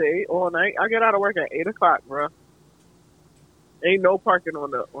all day, all night. I get out of work at 8:00, bro. Ain't no parking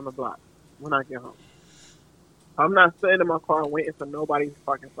on the block when I get home. I'm not sitting in my car and waiting for nobody's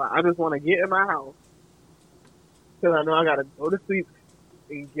parking spot. I just want to get in my house because I know I gotta go to sleep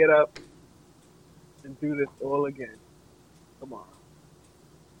and get up and do this all again tomorrow.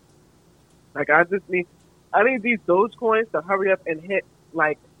 Like I need these Dogecoins to hurry up and hit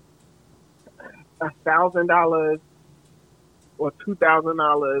like $1,000 or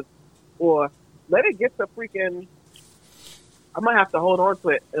 $2,000, or let it get to freaking. I might have to hold on to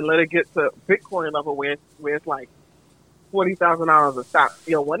it and let it get to Bitcoin level where it's like $40,000 a stock.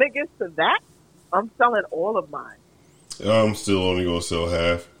 Yo, when it gets to that, I'm selling all of mine. I'm still only gonna sell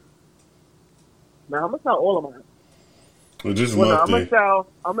half. Now I'm gonna sell all of mine. Well, just I'm gonna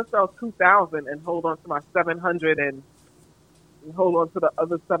sell 2,000 and hold on to my 700 and hold on to the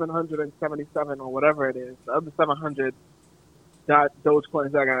other 777 or whatever it is, the other 700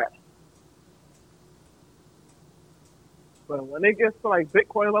 Dogecoins I got. But when it gets to like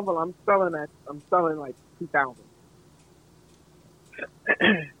Bitcoin level, I'm selling like 2,000.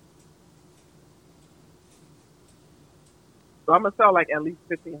 So I'm gonna sell like at least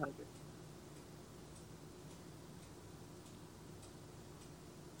 1,500.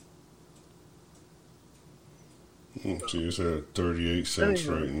 See, it's at 38 cents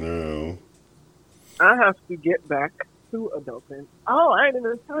right now. I have to get back to adulting. Oh, I didn't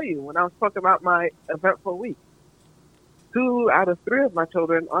even tell you when I was talking about my eventful week. 2 out of 3 of my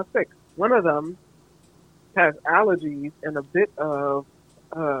children are sick. One of them has allergies and a bit of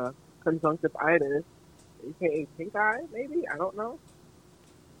conjunctivitis, aka pink eye, maybe? I don't know.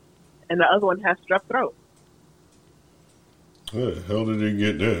 And the other one has strep throat. How the hell did they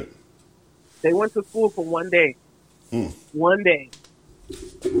get that? They went to school for 1 day. 1 day.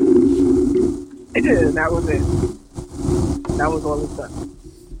 That was it. That was all it's done.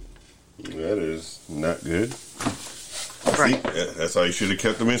 That is not good. Right. See, that's how you should have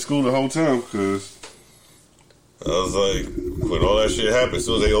kept them in school the whole time, because I was like, when all that shit happened, as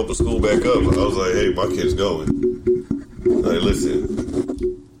soon as they opened school back up, I was like, hey, my kid's going. Like,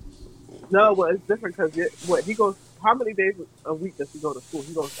 listen. No, well, it's different because he goes, how many days a week does he go to school?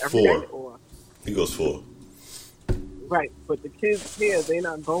 He goes every 4. day, or? He goes 4. Right, but the kids here, they're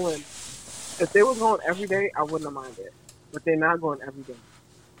not going. If they were going every day, I wouldn't have minded. But they're not going every day.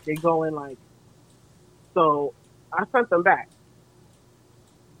 They going like, so I sent them back.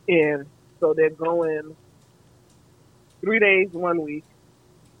 And so they're going 3 days 1 week,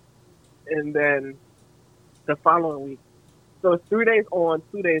 and then the following week. So it's 3 days on,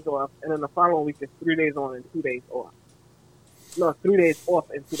 2 days off, and then the following week is 3 days on and 2 days off. No, 3 days off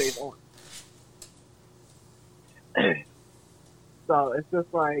and 2 days on. So it's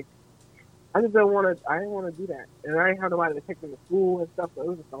just like, I just didn't want to. I didn't want to do that, and I didn't have nobody to take them to school and stuff. So it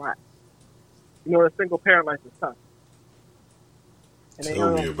was just a lot. You know, a single parent life is tough, and they Tell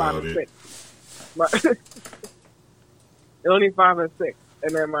only me have 5 about and it. 6. They only 5 and 6,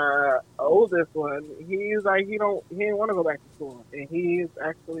 and then my oldest one, he's like he didn't want to go back to school, and he's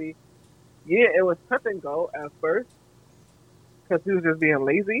actually, yeah, it was touch and go at first because he was just being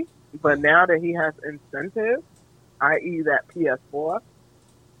lazy, but now that he has incentives, i.e. that PS4,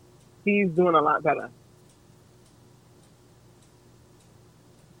 he's doing a lot better.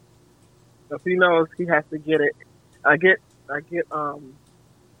 If he knows he has to get it, I get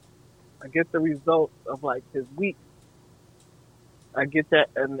the results of like his week. I get that,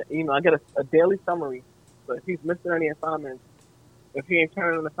 and I get a daily summary. So if he's missing any assignments, if he ain't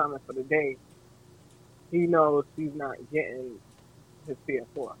turning an assignment for the day, he knows he's not getting his PS4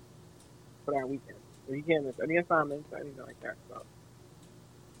 for that weekend. So he can't miss any assignments or anything like that. So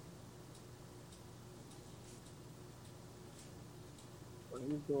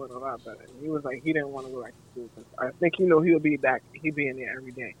he's doing a lot better. He was like he didn't want to go back to school because I think he knew he would be back. He'd be in there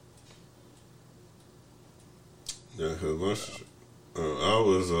every day. Yeah, I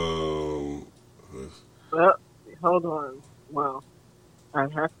was Hold on. Well, I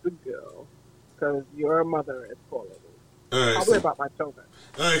have to go because your mother is calling me. all right. I'll worry about my children.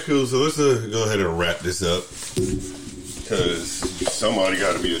 All right, cool. So let's go ahead and wrap this up because somebody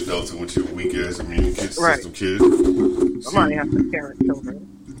got to be adulting with your weak ass immune system kids. Somebody has to parent children.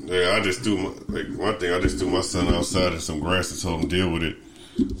 Yeah, I just threw one thing. I just threw my son outside in some grass and told him to deal with it.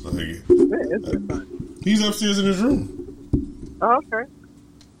 Like, he's upstairs in his room. Oh, okay.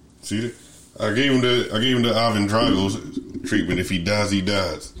 See, I gave him the Ivan Drago treatment. If he dies, he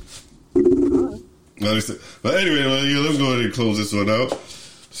dies. But anyway, let's go ahead and close this one out.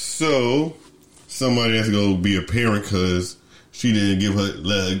 So somebody has to go be a parent because she didn't give her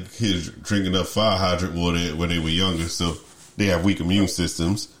kids drink enough fire hydrant water when they were younger, so they have weak immune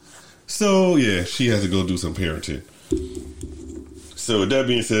systems. So yeah, she has to go do some parenting. So with that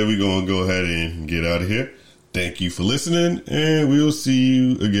being said, we're gonna go ahead and get out of here. Thank you for listening, and we'll see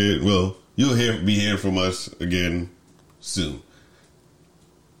you again. Well, you'll be hearing from us again soon.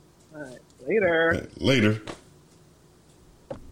 All right. Later. Later.